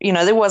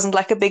 there wasn't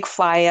like a big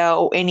fire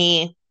or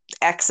any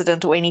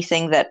accident or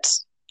anything that,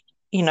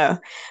 you know,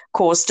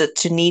 caused it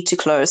to need to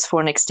close for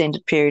an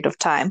extended period of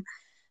time.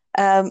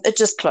 It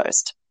just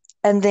closed.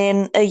 And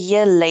then a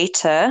year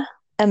later,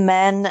 a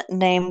man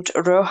named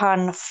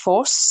Rohan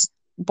Foss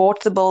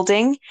bought the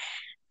building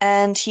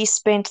and he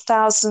spent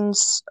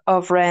thousands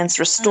of rands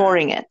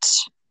restoring Mm. it.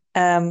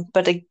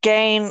 But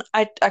again,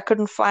 I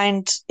couldn't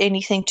find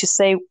anything to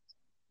say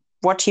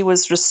what he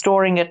was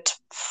restoring it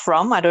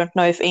from. I don't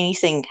know if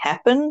anything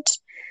happened,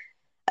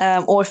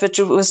 or if it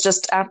was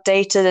just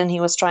outdated and he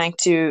was trying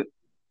to,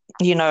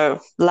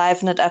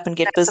 liven it up and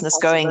get That's a business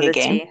going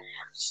again. possibility.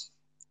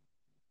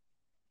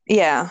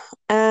 Yeah.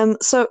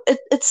 So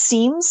it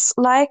seems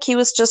like he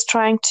was just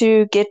trying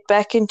to get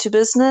back into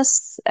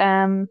business,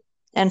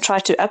 and try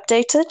to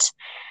update it.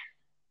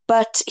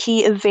 But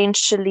he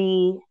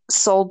eventually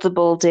sold the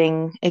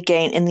building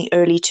again in the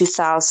early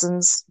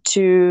 2000s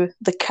to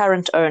the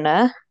current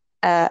owner.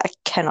 I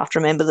cannot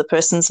remember the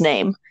person's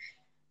name.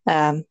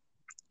 Um,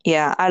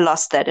 yeah, I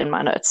lost that in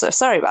my notes, so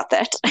sorry about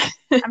that.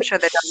 I'm sure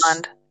they don't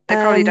mind. They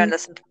probably don't Um,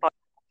 listen to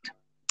podcasts.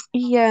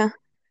 yeah,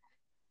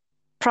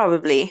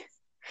 probably.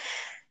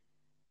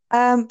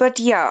 But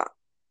yeah,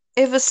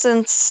 ever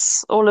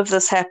since all of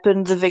this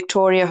happened, the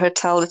Victoria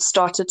Hotel, it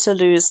started to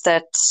lose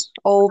that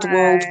old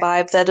world No.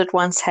 vibe that it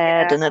once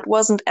had, Yeah. and it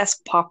wasn't as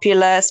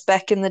popular as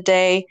back in the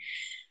day.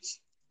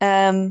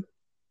 Um,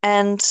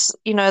 and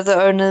the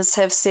owners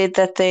have said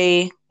that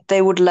they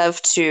would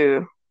love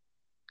to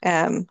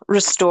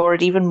restore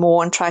it even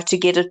more and try to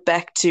get it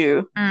back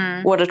to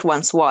Mm. what it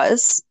once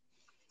was.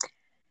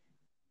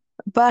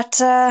 But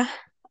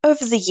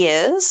over the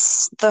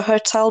years, the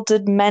hotel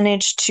did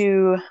manage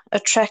to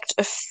attract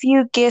a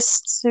few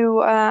guests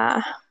who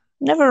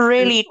never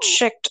really Ooh,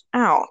 checked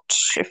out,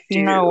 if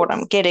you know do. what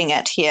I'm getting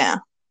at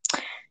here.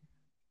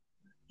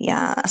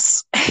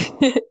 Yes.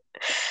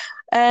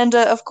 And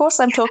of course,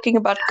 I'm talking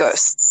about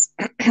ghosts.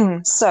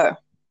 So,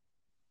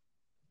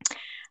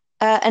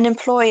 an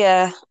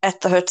employer at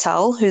the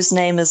hotel, whose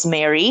name is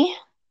Mary,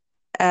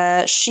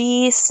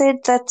 she said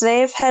that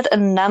they've had a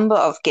number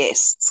of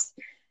guests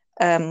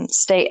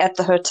stay at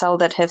the hotel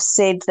that have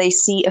said they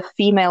see a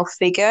female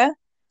figure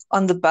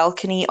on the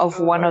balcony of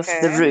Oh, one of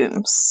the okay.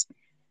 rooms.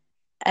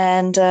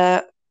 And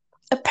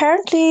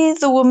apparently,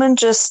 the woman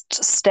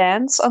just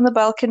stands on the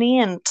balcony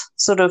and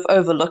sort of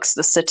overlooks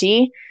the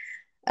city.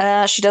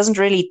 She doesn't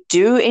really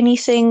do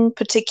anything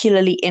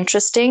particularly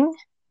interesting,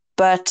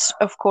 but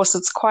of course,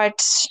 it's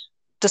quite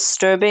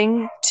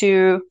disturbing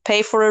to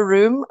pay for a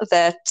room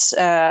that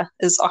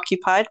is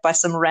occupied by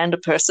some random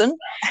person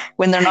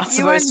when they're not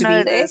You won't supposed to be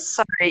know there. this.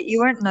 Sorry, you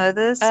won't know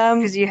this Um,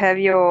 because you have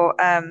your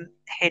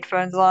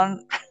headphones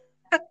on.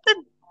 The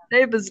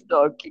neighbor's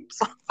dog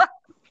keeps on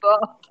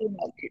barking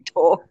as you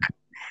talk.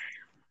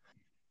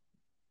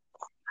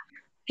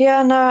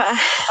 yeah, no,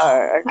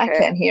 Oh, I okay.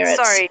 can hear it.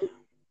 Sorry.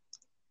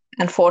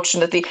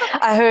 Unfortunately,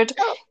 I heard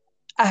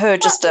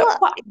just a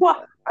wah,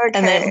 wah, and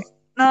Okay. then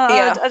No,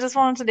 yeah, I just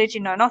wanted to let you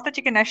know. Not that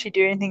you can actually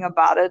do anything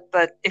about it,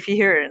 but if you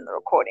hear it in the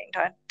recording,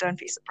 don't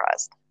be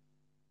surprised.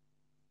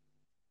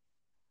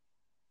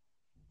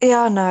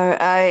 yeah, no,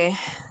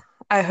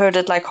 I heard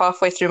it like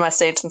halfway through my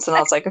sentence, and I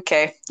was like,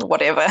 okay,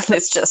 whatever,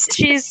 let's just.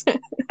 She's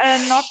a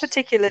not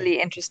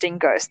particularly interesting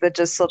ghost that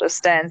just sort of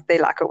stands there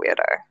like a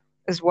weirdo,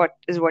 is what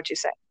you're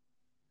saying.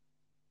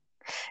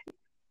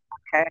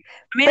 Okay.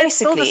 I mean, it's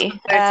still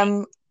Basically,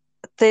 disconcerting.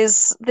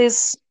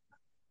 there's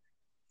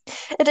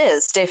it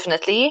is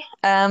definitely.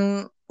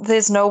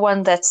 There's no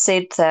one that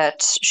said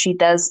that she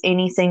does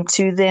anything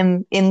to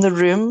them in the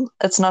room.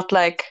 It's not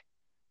like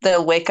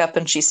they'll wake up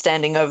and she's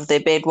standing over their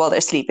bed while they're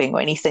sleeping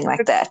or anything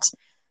like that.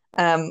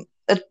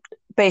 It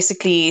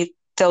basically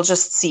they'll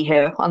just see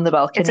her on the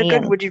It's a balcony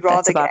good and would you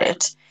that's rather about game.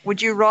 it.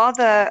 Would you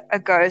rather a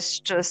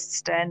ghost just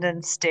stand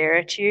and stare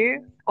at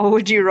you, or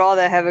would you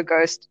rather have a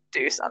ghost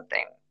do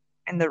something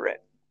in the room?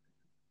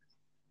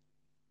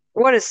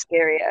 What is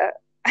scarier?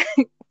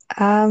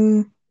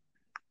 Um,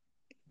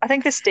 I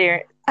think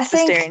I the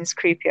think staring's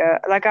creepier.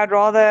 Like I'd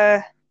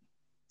rather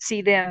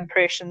see the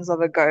impressions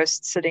of a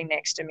ghost sitting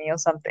next to me or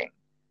something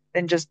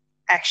than just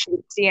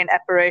actually see an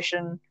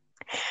apparition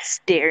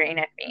staring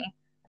at me,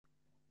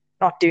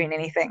 not doing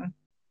anything.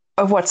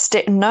 of what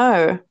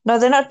no,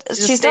 they're not. She's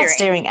just She's not staring.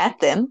 staring at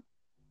them.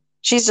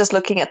 She's just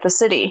looking at the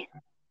city.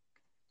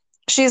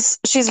 She's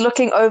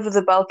looking over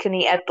the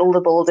balcony at all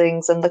the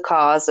buildings and the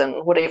cars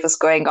and whatever's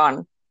going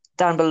on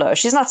down below.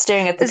 She's not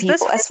staring at the Is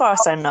this people, as far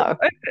as I hotel still know.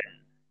 open?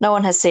 No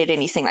one has said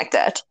anything like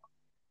that.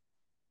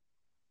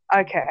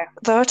 Okay.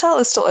 The hotel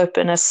is still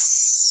open,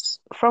 as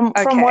from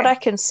what Okay. I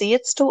can see,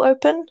 it's still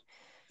open.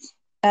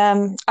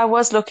 I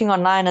was looking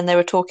online and they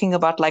were talking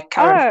about like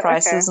current Oh, okay.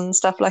 prices and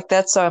stuff like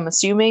that, so I'm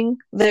assuming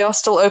they are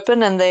still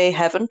open and they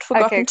haven't Okay,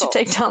 forgotten to cool.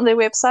 take down their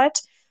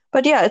website.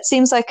 But yeah, it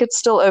seems like it's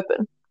still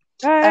open.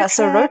 Road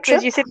So road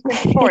trip. Did trip. you said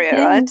it's in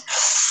Victoria, right?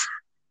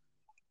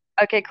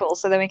 Okay, cool.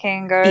 So then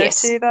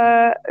Yes. we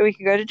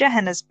can go to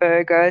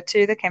Johannesburg, go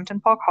to the Kempton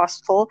Park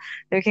Hospital,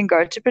 then we can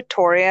go to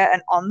Pretoria,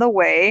 and on the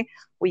way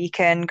we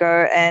can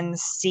go and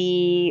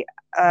see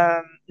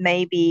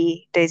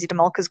maybe Daisy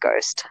DeMalka's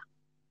ghost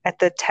at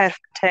the Ter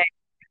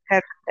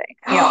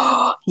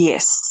Yeah.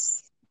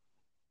 Yes.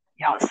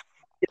 Yes.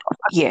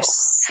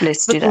 Yes.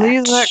 Let's do But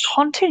that. please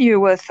continue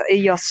with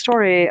your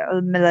story,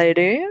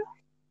 milady.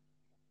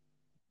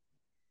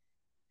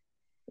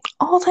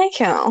 Oh, thank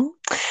you.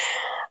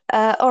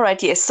 All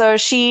right, yes. So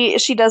she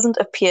doesn't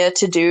appear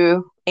to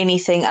do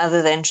anything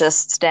other than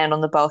just stand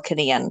on the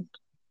balcony and,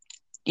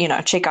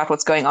 check out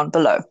what's going on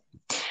below.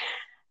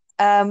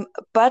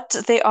 But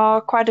there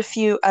are quite a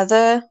few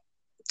other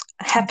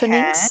Okay.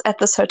 happenings at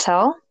this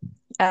hotel.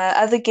 Uh,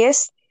 other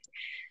guests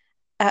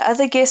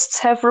other guests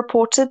have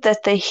reported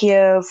that they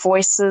hear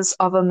voices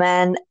of a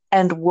man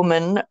and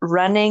woman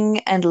running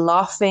and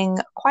laughing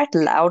quite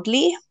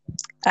loudly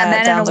A man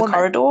and a down the woman,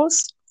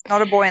 corridors,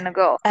 not a boy and a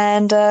girl.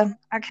 and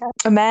Okay.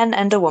 a man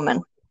and a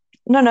woman.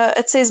 No,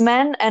 it says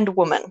man and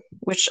woman,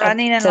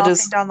 Running and that laughing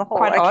is down the hall.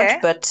 quite odd, Okay.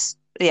 but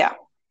yeah.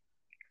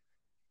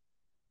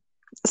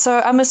 So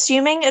I'm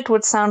assuming it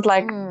would sound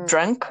like Hmm.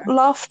 drunk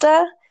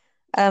laughter.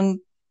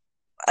 Um,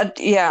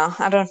 yeah,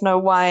 I don't know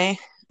why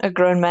a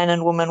grown man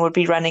and woman would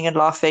be running and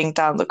laughing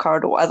down the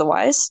corridor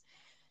otherwise,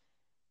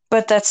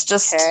 but that's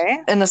just Okay.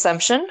 an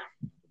assumption.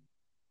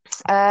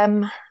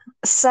 Um,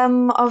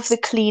 some of the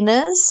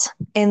cleaners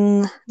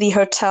in the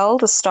hotel,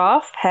 the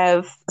staff,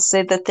 have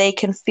said that they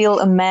can feel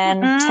a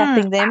man Mm-mm.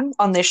 tapping them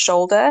on their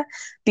shoulder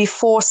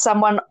before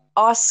someone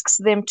asks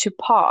them to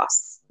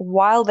pass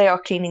while they are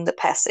cleaning the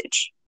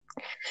passage.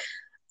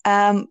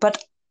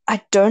 But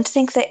I don't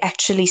think they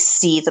actually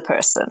see the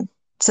person.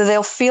 So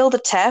they'll feel the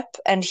tap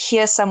and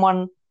hear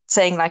someone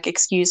saying, like,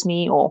 excuse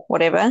me or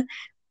whatever,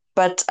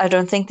 but I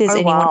don't think there's Oh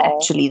anyone wow.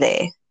 actually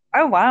there.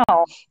 Oh wow.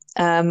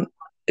 Um,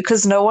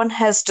 because no one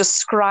has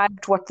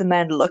described what the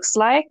man looks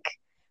like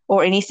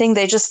or anything.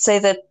 They just say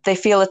that they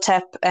feel a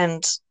tap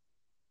and,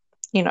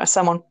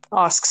 someone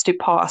asks to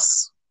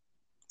pass.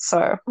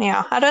 So,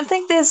 yeah, I don't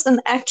think there's an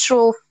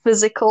actual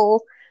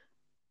physical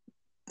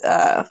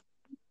uh,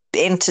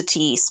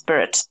 entity,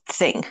 spirit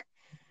thing.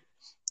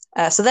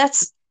 So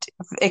that's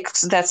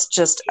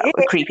just Yeah.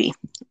 creepy,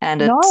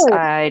 and No.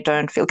 I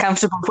don't feel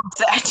comfortable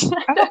with Oh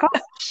my that.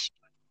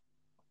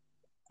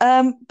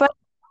 God. But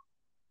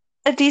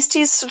at least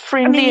he's I mean,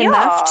 friendly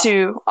enough yeah.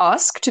 to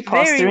ask to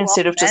pass Very through well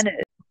instead of just.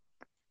 mannered.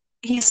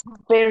 He's a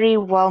very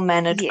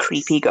well-mannered,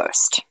 creepy Yes.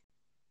 ghost.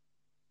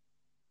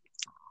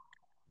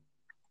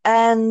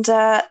 And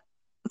the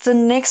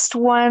next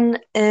one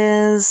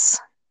is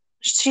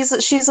she's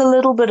a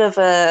little bit of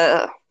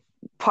a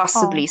Oh,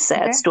 possibly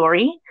sad okay.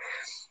 story,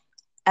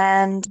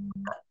 and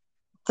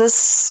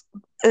this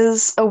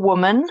is a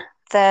woman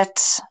that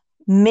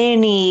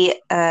many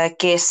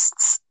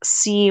guests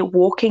see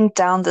walking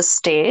down the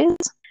stairs,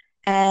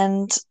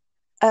 and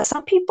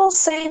some people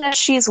say that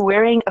she's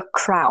wearing a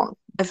crown,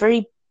 a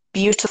very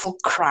beautiful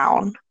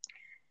crown.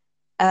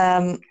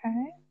 Um,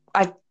 Okay.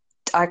 I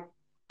I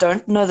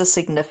don't know the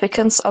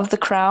significance of the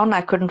crown.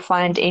 I couldn't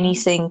find Mm.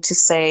 anything to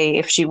say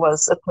if she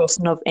was a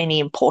person of any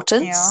Yeah.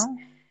 importance.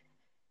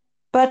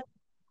 But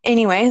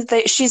anyway,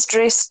 she's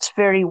dressed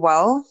very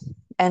well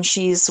and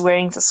she's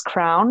wearing this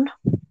crown.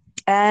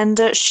 And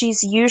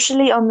she's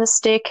usually on the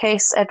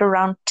staircase at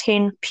around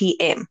 10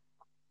 p.m.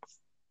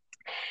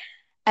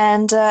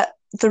 And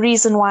the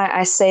reason why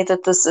I say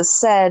that this is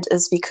sad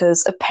is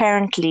because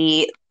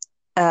apparently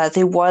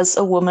there was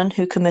a woman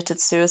who committed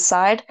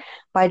suicide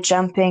by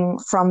jumping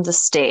from the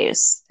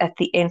stairs at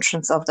the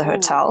entrance of the Ooh.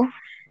 hotel.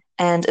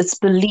 And it's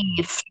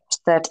believed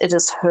that it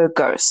is her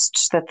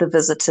ghost that the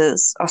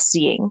visitors are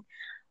seeing.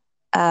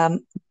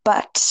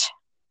 But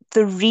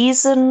the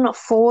reason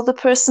for the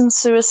person's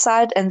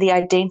suicide and the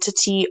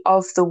identity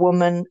of the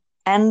woman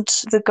and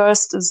the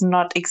ghost is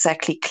not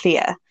exactly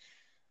clear.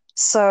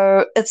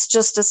 So it's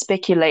just a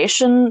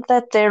speculation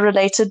that they're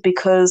related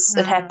because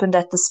it Mm. happened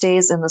at the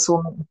stairs and this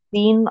woman was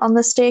seen on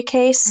the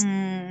staircase.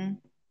 Mm.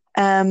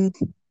 Um,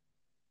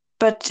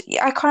 but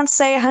I can't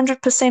say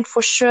 100%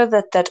 for sure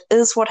that that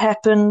is what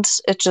happened.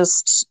 It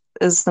just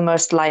is the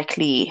most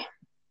likely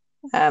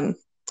um,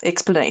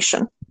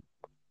 explanation.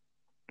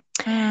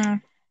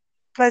 Mm.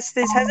 Plus,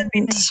 this hasn't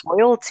been And any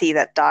royalty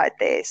that died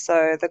there,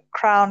 so the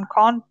crown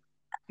can't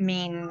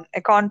mean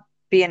it can't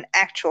be an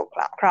actual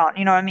crown.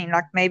 You know what I mean?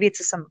 Like maybe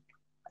it's a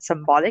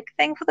symbolic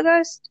thing for the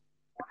ghost.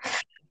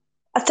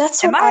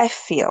 that's Am what I I am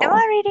feel.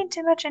 I reading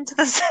too much into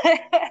this?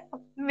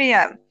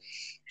 Yeah,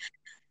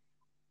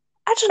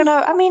 I don't but know.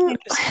 I mean,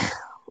 interesting.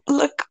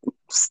 look,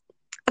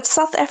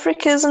 South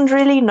Africa isn't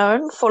really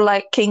known for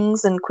like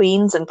kings and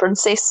queens and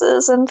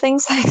princesses and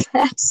things like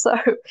that. So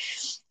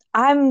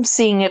I'm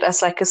seeing it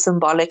as like a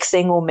symbolic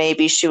thing, or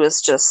maybe she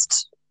was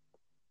just,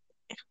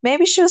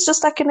 maybe she was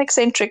just like an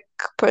eccentric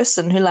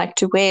person who liked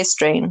to wear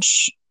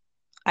strange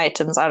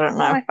items. I don't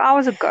know. If I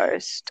was a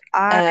ghost,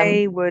 Um,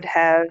 I would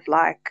have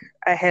like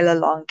a hella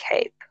long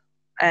cape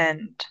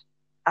and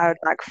I would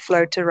like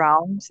float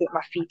around so that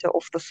my feet are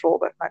off the floor,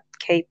 but my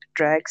cape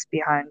drags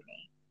behind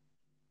me.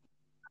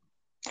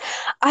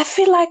 I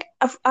feel like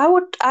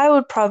I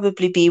would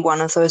probably be one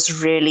of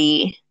those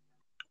really,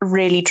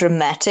 really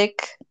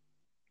dramatic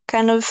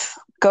kind of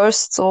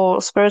ghosts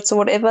or spirits or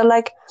whatever.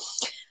 Like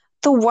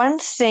the one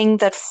thing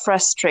that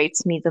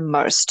frustrates me the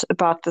most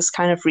about this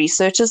kind of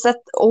research is that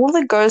all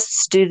the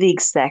ghosts do the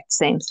exact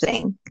same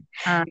thing.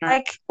 Mm.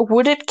 Like,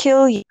 would it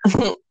kill you?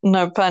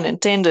 No pun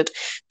intended,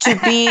 to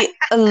be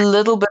a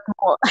little bit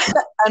more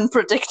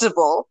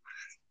unpredictable.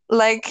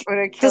 Like Would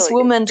it this kill you?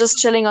 woman just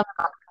chilling on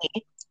the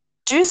balcony.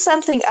 Do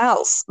something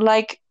else.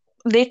 Like,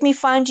 let me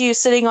find you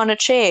sitting on a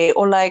chair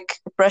or like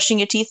brushing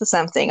your teeth or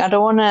something. I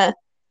don't want to.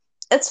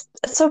 It's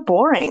so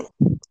boring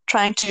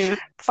trying to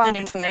find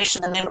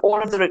information, and then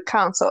all of the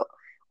accounts or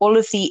all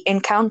of the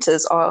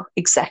encounters are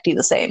exactly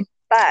the same.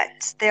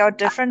 But there are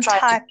different Try to.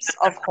 types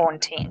of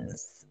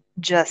hauntings,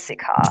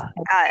 Jessica.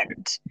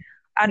 And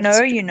I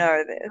know Yes. you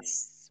know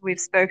this. We've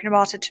spoken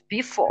about it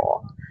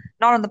before.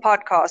 Not on the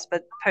podcast,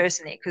 but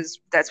personally, because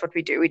that's what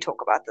we do. We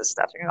talk about this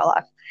stuff in real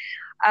life.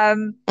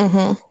 Um,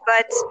 Mm-hmm.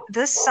 but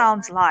this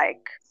sounds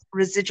like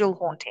residual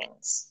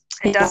hauntings.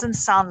 It Yeah. doesn't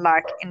sound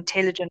like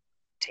intelligent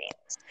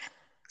hauntings.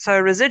 So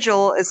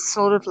residual is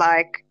sort of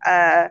like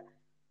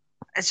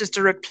it's just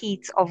a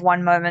repeat of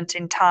one moment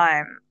in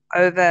time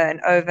over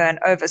and over and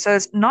over. So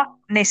it's not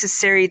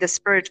necessarily the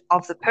spirit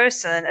of the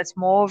person, it's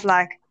more of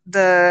like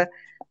the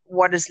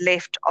what is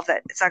left of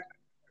that. It's like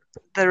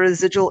the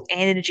residual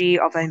energy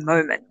of a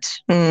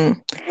moment,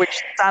 Mm.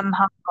 which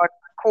somehow got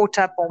caught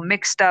up or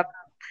mixed up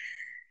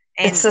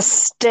It's a in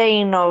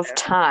stain of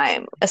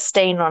time, a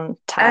stain on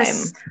time.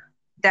 us.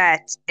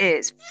 That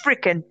is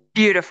freaking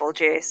beautiful,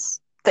 Jess.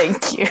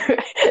 Thank you.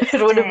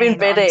 It would have been Stain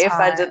better on if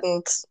I time.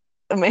 didn't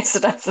mess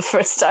it up the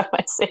first time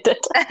I said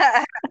it.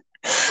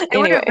 It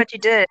would have, Anyway, but you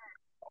did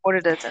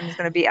ordered it and it's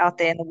going to be out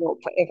there in the world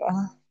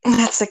forever.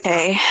 that's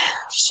okay.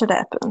 Shit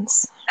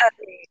happens.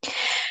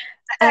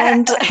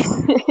 And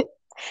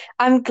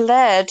I'm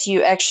glad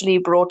you actually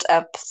brought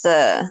up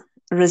the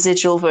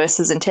residual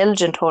versus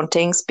intelligent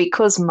hauntings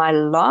because my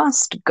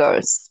last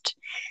ghost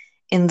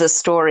in the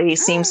story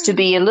seems to Mm.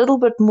 be a little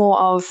bit more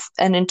of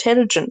an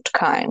intelligent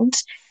kind.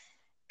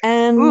 Ooh,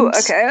 And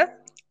okay.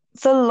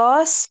 the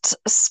last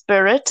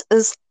spirit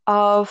is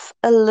of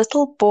a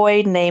little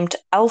boy named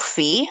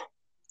Alfie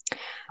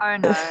Oh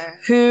no.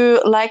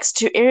 who likes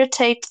to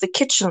irritate the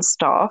kitchen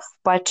staff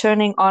by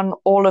turning on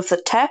all of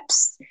the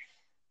taps,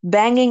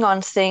 banging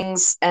on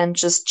things, and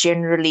just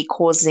generally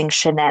causing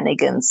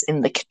shenanigans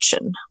in the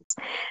kitchen.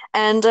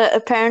 And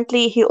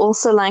apparently, he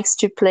also likes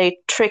to play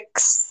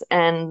tricks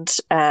and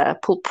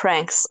pull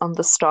pranks on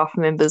the staff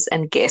members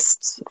and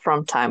guests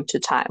from time to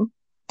time.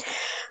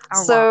 Oh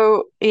wow.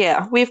 So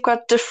yeah, we've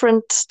got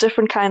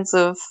different kinds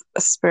of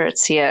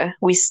spirits here.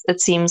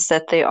 It seems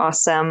that there are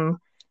some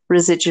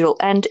residual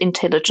and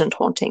intelligent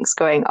hauntings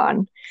going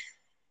on.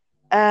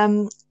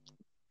 Um,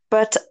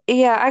 but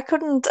yeah,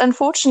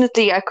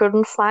 unfortunately, I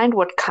couldn't find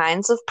what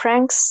kinds of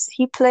pranks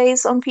he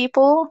plays on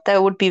people.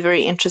 That would be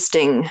very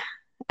interesting.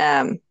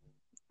 Um,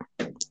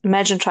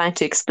 Imagine trying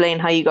to explain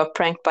how you got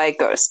pranked by a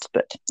ghost.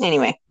 But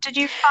anyway, Did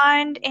you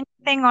find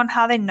anything on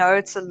how they know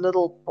it's a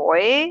little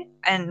boy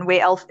and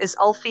where Elf is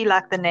Alfie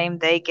like the name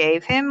they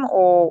gave him,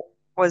 or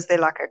was there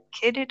like a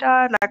kid who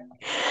died? Like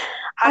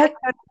how did I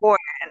that boy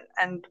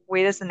and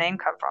where does the name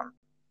come from?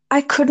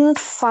 I couldn't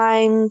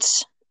find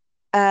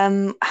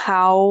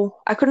how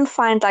I couldn't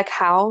find like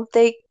how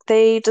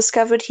they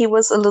discovered he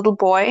was a little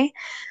boy.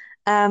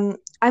 I'm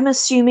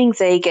assuming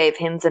they gave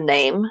him the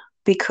name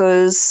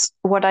because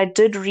what I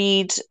did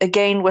read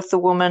again with the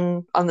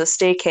woman on the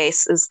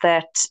staircase is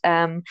that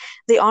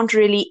there aren't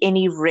really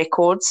any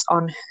records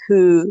on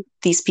who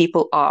these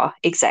people are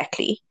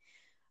exactly,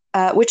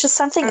 which is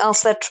something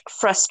else that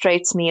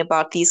frustrates me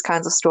about these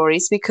kinds of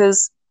stories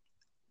because,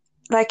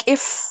 like,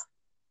 if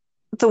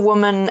the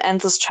woman and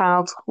this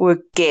child were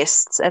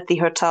guests at the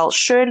hotel,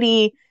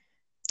 surely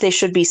there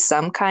should be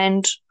some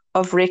kind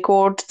of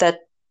record that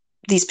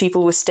these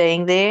people were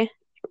staying there,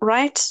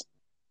 right?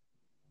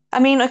 I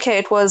mean, okay,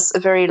 it was a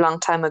very long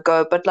time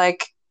ago, but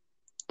like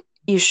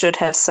you should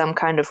have some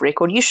kind of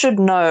record. You should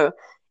know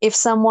if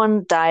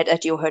someone died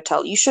at your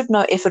hotel. You should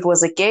know if it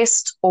was a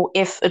guest or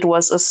if it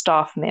was a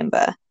staff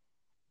member.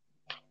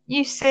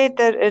 You said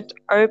that it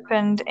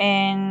opened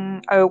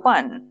in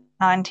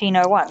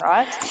 1901,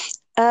 right?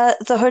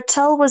 The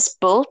hotel was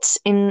built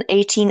in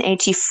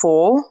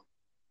 1884,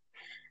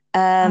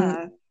 um,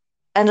 Mm.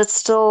 and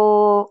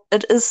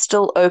it is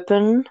still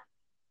open.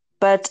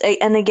 But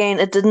and again,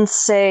 it didn't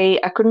say.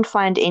 I couldn't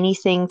find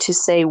anything to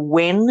say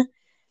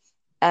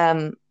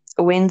um,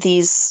 when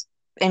these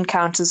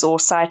encounters or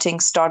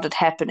sightings started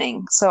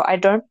happening. So I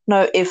don't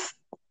know if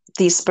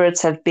these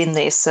spirits have been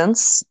there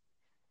since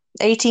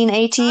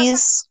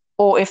 1880s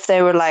or if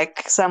they were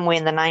like somewhere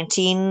in the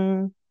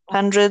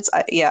 1900s.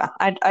 Yeah,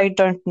 I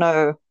don't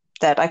know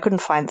that. I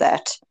couldn't find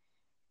that.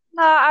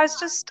 No,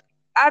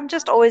 I'm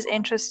just always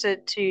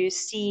interested to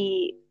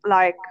see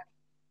like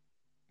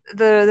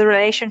the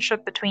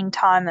relationship between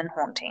time and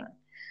haunting.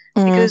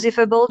 Mm, Because if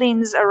a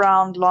building's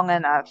around long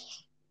enough,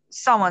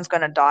 someone's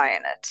going to die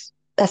in it.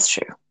 that's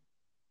true.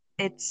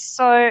 It's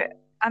so,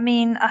 I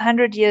mean,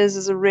 100 years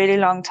is a really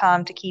long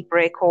time to keep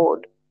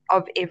record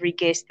of every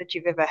guest that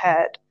you've ever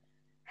had.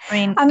 I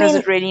mean, I does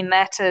mean, it really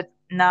matter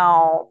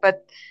now?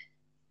 But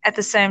at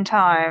the same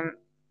time,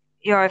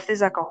 if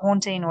there's like a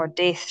haunting or a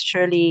death,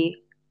 surely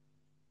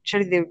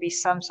there would be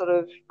some sort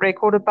of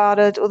record about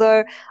it.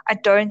 Although I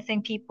don't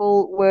think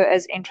people were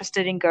as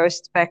interested in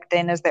ghosts back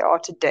then as they are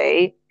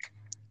today.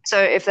 So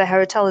if the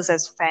hotel is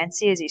as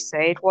fancy as you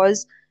say it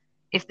was,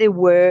 if there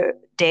were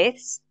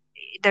deaths,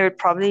 they would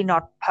probably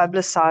not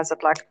publicize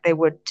it like they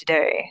would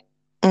today.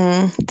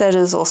 that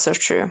is also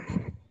true.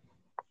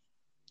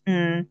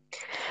 Mm.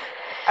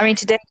 I mean,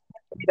 today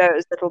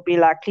those that will be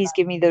like, please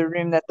give me the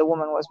room that the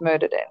woman was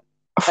murdered in.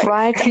 Like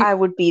Right, I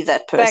would be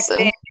that back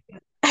then,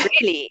 person.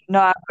 really? No,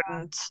 I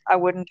wouldn't. I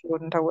wouldn't.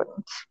 I would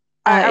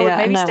Yeah,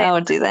 maybe no, stay. I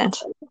would do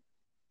that.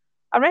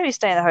 I'd maybe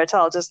stay in the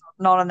hotel, just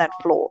not on that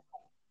floor.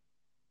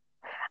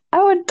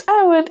 I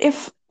would,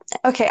 if,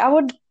 okay, I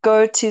would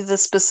go to the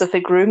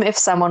specific room if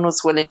someone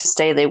was willing to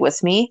stay there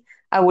with me.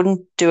 I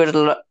wouldn't do it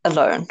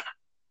alone.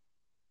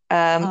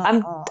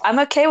 Mm-mm. I'm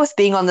okay with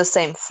being on the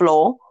same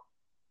floor,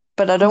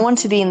 but I don't want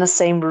to be in the Mm-mm.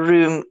 same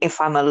room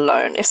if I'm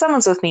alone. If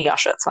someone's with me, yeah,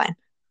 sure, it's fine.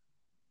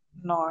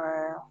 No,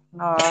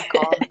 no, I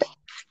can't.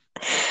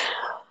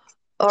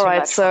 All Too right,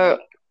 much for so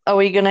me. are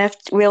we gonna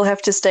we'll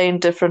have to stay in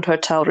different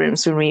hotel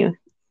rooms when we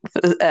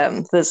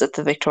visit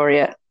the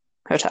Victoria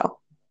Hotel.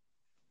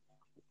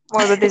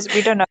 Well, but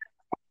we don't know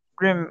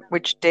the room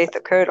which death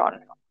occurred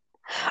on.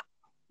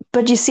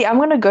 But you see, I'm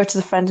gonna go to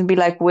the front and be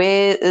like,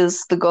 "Where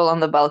is the girl on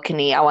the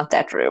balcony? I want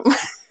that room."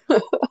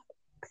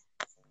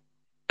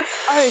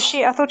 Oh,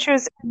 I thought she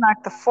was in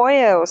like the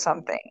foyer or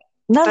something.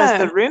 No, Does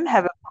the no, room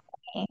have a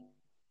balcony?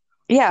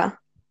 yeah,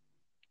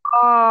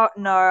 Oh,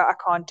 no, I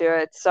can't do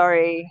it.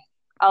 Sorry.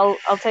 I'll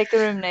take the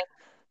room next.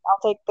 I'll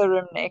take the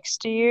room next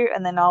to you,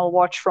 and then I'll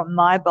watch from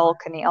my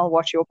balcony. I'll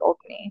watch your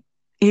balcony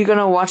you're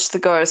gonna watch the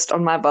ghost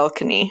on my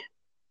balcony.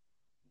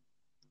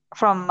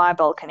 from my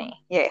balcony.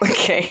 Yes,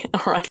 Okay,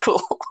 all right,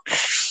 cool.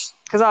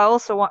 because I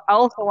also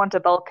want a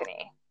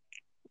balcony.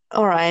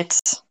 All right.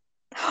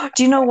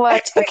 Do you know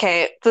what?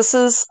 Okay, this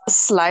is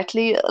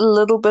slightly a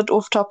little bit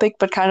off topic,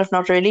 but kind of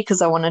not really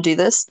because I want to do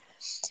this.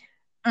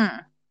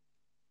 Mm,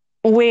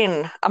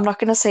 I'm not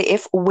going to say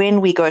if,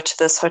 when we go to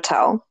this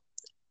hotel,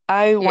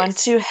 I want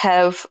yes. to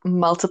have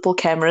multiple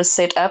cameras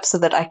set up so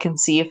that I can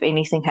see if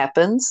anything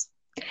happens.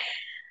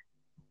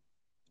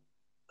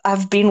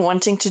 I've been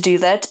wanting to do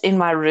that in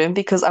my room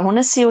because I want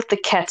to see what the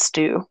cats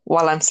do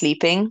while I'm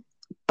sleeping,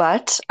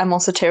 but I'm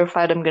also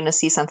terrified I'm going to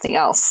see something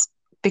else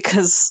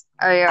because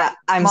Oh yeah,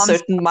 I'm mom's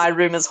certain my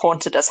room is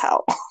haunted as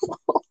hell.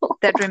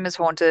 that room is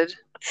haunted.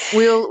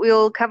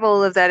 We'll cover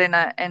all of that in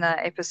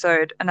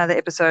another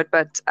episode.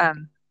 But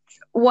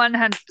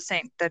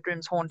 100% that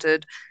room's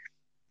haunted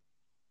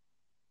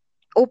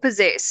or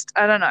possessed.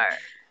 I don't know.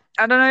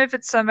 I don't know if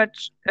it's so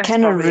much. It's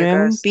Can a probably a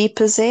room ghost. be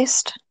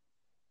possessed?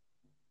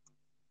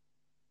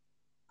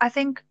 I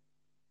think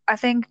I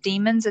think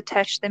demons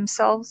attach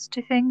themselves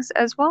to things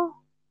as well.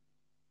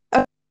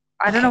 Oh,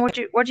 I don't know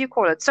okay, what do you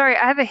call it. Sorry,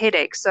 I have a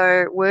headache,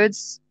 so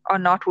words are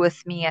not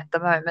with me at the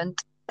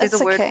moment. There's a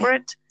that's word okay. for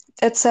it,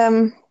 It's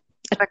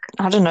like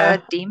I don't know,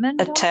 a demon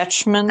or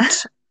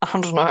attachment. I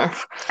don't know.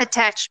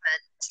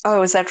 attachment.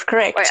 Oh, is that Wait,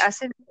 correct? I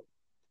said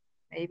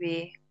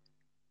maybe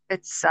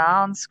it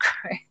sounds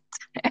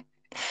great.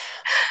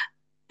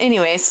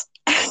 Anyways,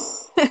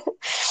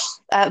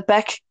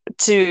 back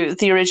to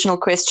the original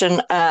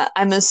question.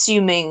 I'm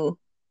assuming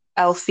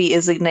Alfie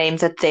is a name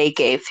that they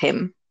gave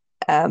him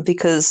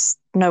because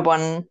no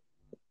one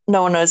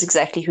knows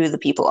exactly who the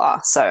people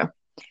are. So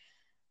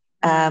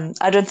Mm.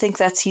 I don't think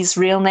that's his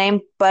real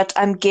name, but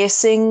I'm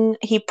guessing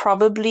he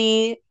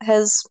probably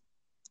has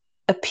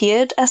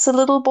appeared as a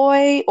little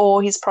boy,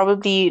 or he's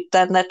probably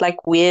done that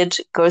like weird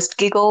ghost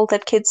giggle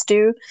that kids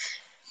do.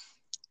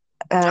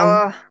 Um,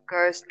 Oh,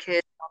 ghost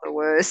kids are the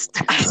worst.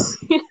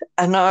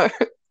 I know.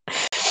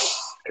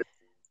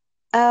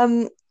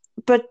 Um,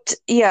 but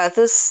yeah,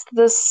 this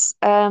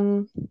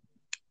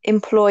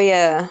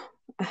employer,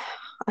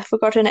 I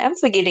forgot her name. I'm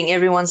forgetting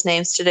everyone's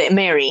names today.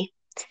 Mary.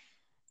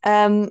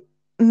 Um,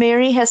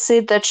 Mary has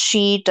said that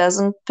she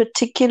doesn't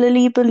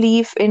particularly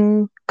believe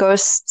in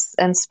ghosts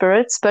and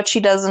spirits, but she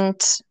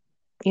doesn't,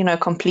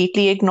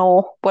 completely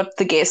ignore what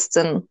the guests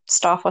and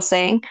staff are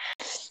saying.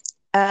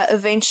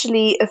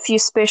 Eventually, a few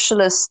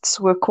specialists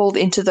were called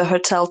into the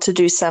hotel to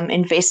do some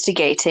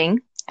investigating,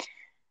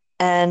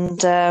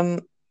 and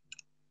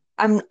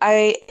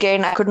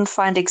I couldn't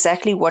find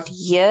exactly what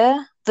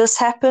year this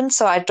happened,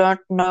 so I don't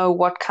know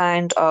what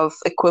kind of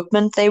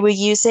equipment they were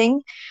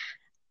using.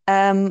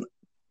 Um,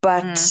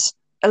 but Mm.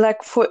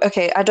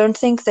 I don't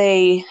think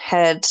they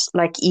had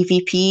like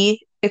EVP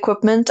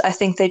equipment. I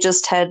think they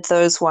just had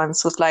those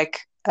ones with like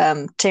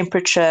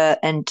temperature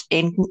and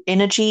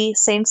energy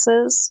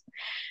sensors.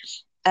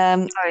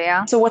 Oh,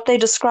 yeah. So what they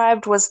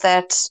described was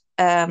that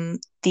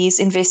these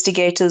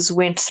investigators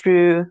went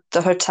through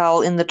the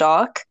hotel in the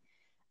dark,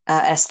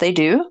 as they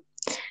do,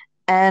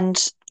 and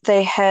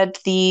they had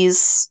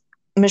these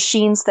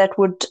machines that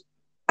would,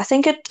 I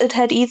think it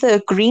had either a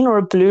green or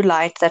a blue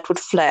light that would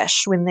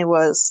flash when there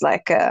was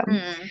like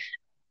Mm,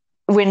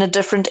 when a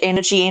different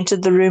energy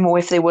entered the room or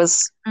if there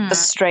was a mm,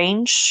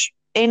 strange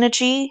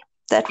energy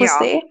that was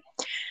yeah.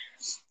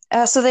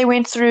 there. So they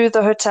went through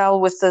the hotel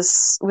with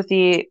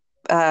the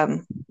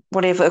um,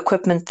 whatever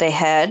equipment they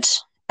had,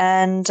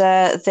 and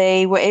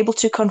they were able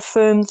to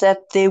confirm that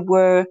there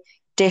were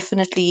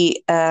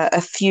definitely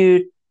a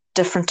few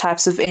different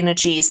types of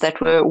energies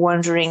that were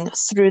wandering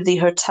through the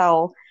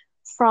hotel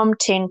from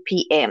 10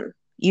 p.m.,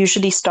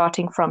 usually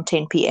starting from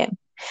 10 p.m.,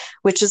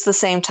 which is the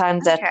same time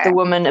that Okay. the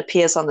woman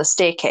appears on the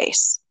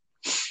staircase.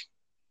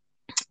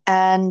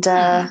 And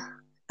Hmm.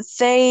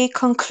 they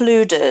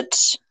concluded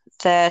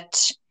that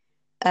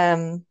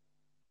um,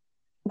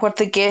 what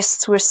the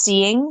guests were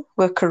seeing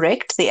were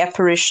correct. The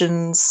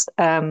apparitions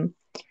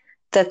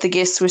that the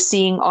guests were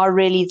seeing are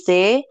really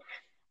there.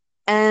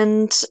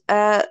 And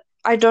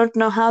I don't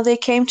know how they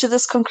came to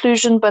this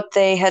conclusion, but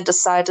they had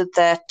decided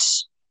that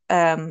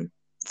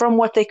from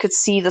what they could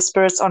see, the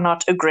spirits are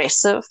not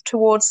aggressive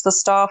towards the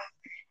staff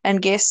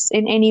and guests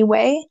in any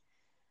way.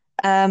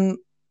 Um,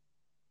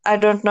 I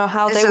don't know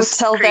how It's they would just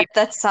tell that. creepy.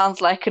 That sounds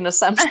like an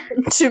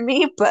assumption to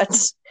me, but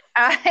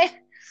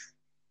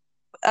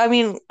I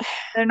mean,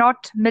 They're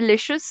not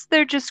malicious,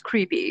 they're just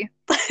creepy.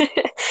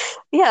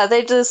 yeah,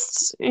 they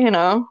just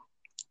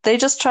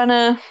trying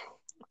to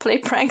play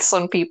pranks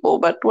on people,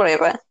 but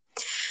whatever.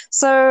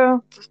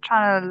 So, Just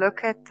trying to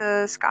look at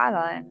the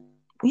skyline.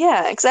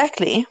 yeah,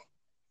 exactly.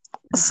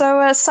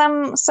 So,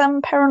 some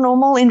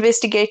paranormal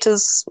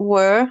investigators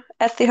were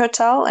at the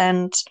hotel,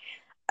 and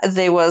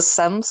there was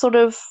some sort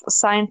of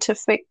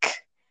scientific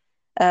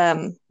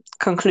um,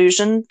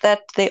 conclusion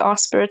that there are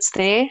spirits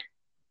there.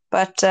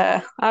 But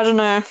I don't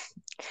know.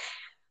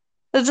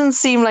 It didn't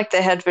seem like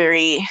they had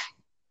very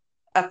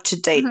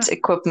up-to-date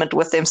equipment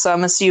with them, so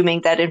I'm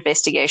assuming that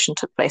investigation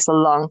took place a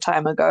long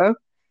time ago.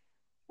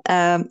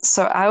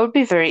 So I would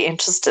be very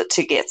interested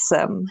to get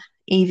some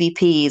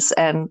EVPs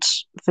and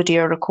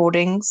video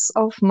recordings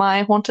of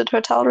my haunted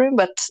hotel room.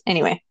 But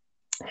anyway,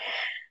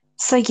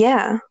 so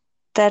yeah,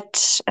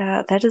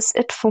 that is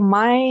it for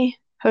my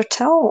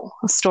hotel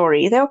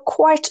story. There are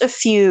quite a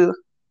few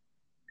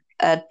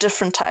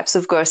different types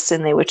of ghosts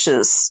in there, which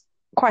is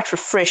quite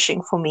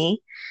refreshing for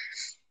me.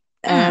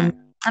 Um,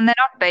 And they're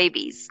not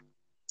babies.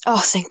 oh,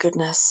 thank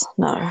goodness,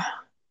 no.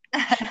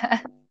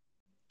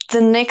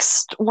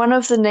 One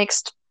of the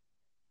next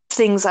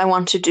things I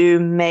want to do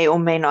may or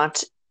may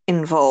not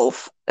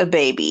involve a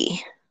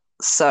baby.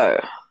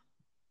 So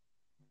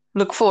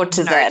look forward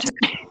to that.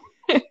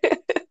 Noted.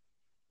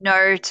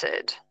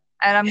 Noted.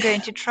 And I'm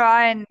going to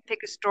try and pick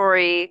a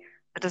story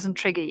that doesn't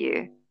trigger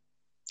you.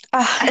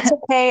 It's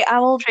okay.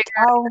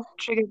 Trigger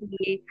trigger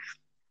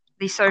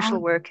the social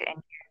I'll, worker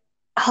in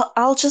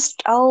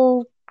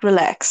I'll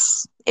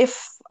relax.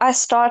 If I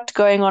start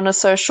going on a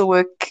social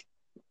work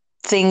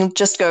thing,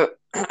 just go,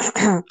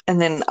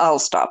 and then I'll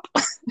stop.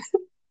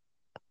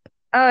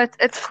 Oh,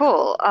 it's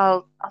cool.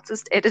 I'll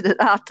just edit it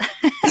out.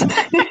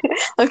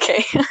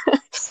 Okay.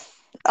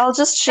 I'll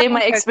just share my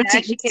Okay,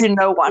 expertise to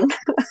no one.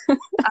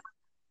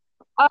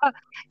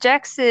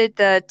 Jack said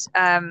that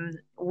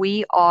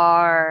we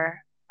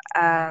are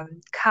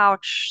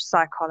couch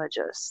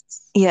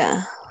psychologists.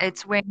 Yeah.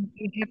 It's when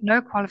you have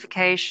no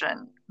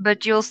qualification,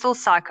 but you'll still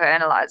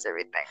psychoanalyze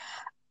everything.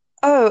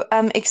 Oh,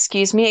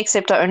 excuse me,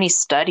 except I only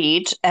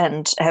studied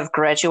and have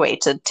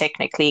graduated.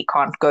 Technically,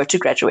 can't go to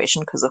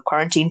graduation because of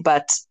quarantine,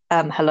 but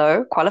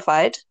hello,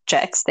 qualified.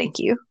 Jax, thank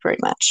you very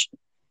much.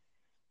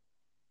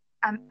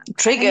 I think he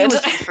Triggered.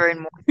 was referring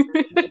more.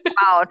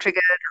 Wow,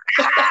 triggered.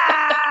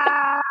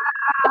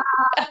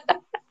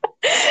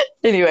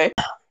 Anyway,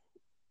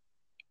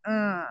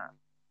 Mm.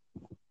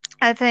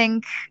 I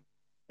think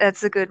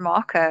that's a good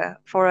marker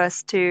for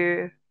us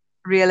to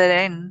reel it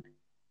in.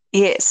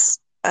 yes,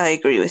 I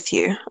agree with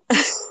you.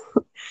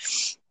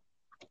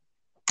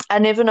 I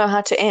never know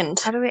how to end.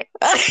 How do we,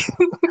 how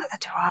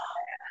do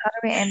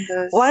we end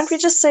Why don't we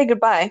this? just say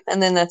goodbye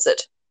and then that's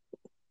it?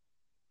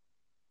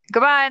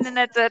 Goodbye, and then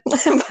that's it.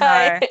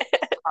 Bye.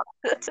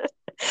 No.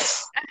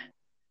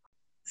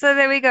 So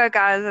there we go,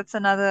 guys. That's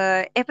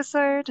another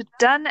episode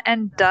done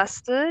and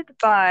dusted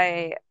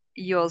by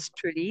yours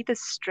truly, the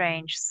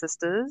Strange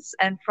Sisters,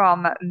 and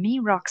from me,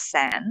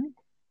 Roxanne.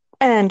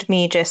 And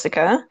me,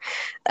 Jessica.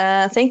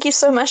 Thank you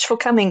so much for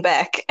coming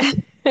back.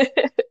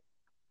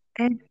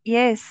 And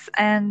yes,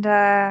 and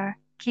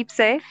keep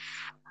safe.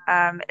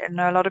 I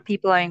know a lot of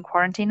people are in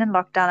quarantine and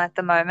lockdown at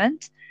the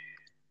moment.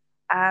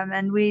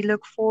 And we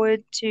look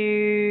forward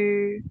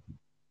to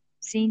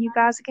seeing you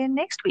guys again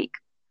next week.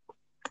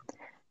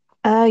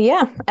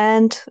 Yeah,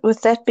 and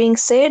with that being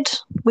said,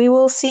 we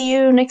will see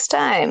you next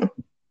time.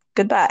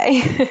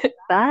 Goodbye.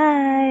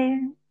 Bye.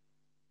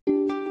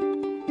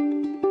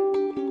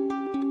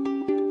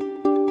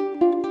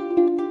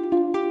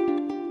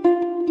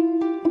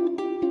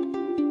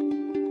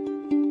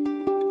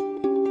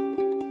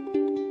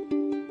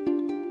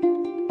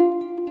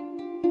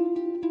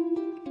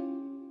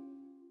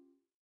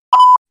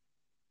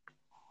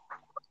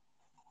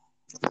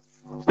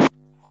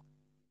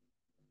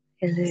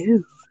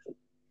 Hello.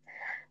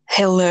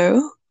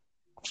 Hello?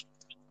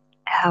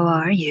 How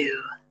are you?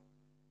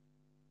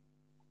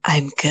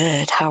 I'm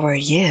good. How are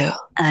you?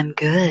 I'm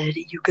good.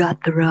 You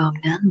got the wrong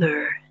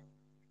number.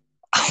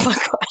 Oh my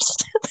gosh.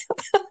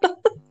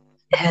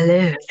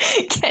 Hello.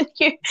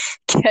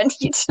 Can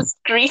you just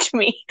greet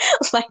me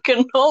like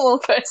a normal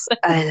person?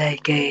 I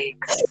like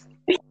eggs.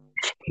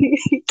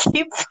 You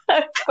keep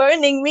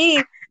phoning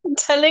me and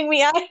telling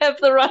me I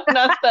have the wrong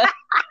number.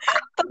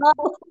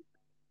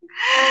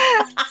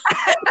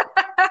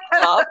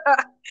 Stop.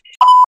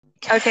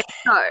 Okay,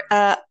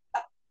 so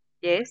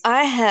yes.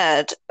 I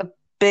had a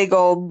big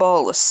old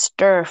bowl of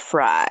stir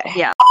fry.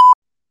 Yeah.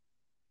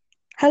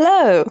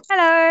 Hello.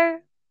 Hello.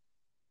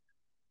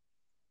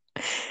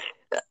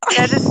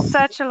 That is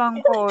such a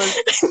long pause.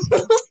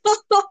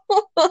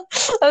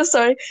 I'm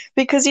sorry,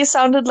 because you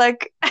sounded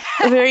like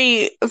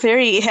very,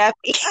 very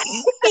happy,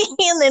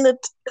 and then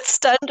it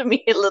stunned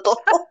me a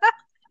little.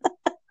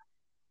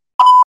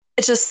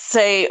 Just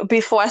say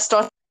before I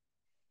start,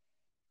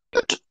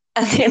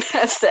 and then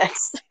have that,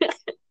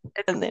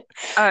 and then.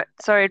 Oh,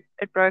 sorry,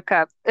 it broke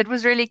up. It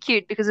was really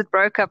cute because it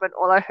broke up and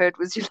all I heard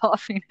was you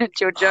laughing at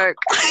your joke.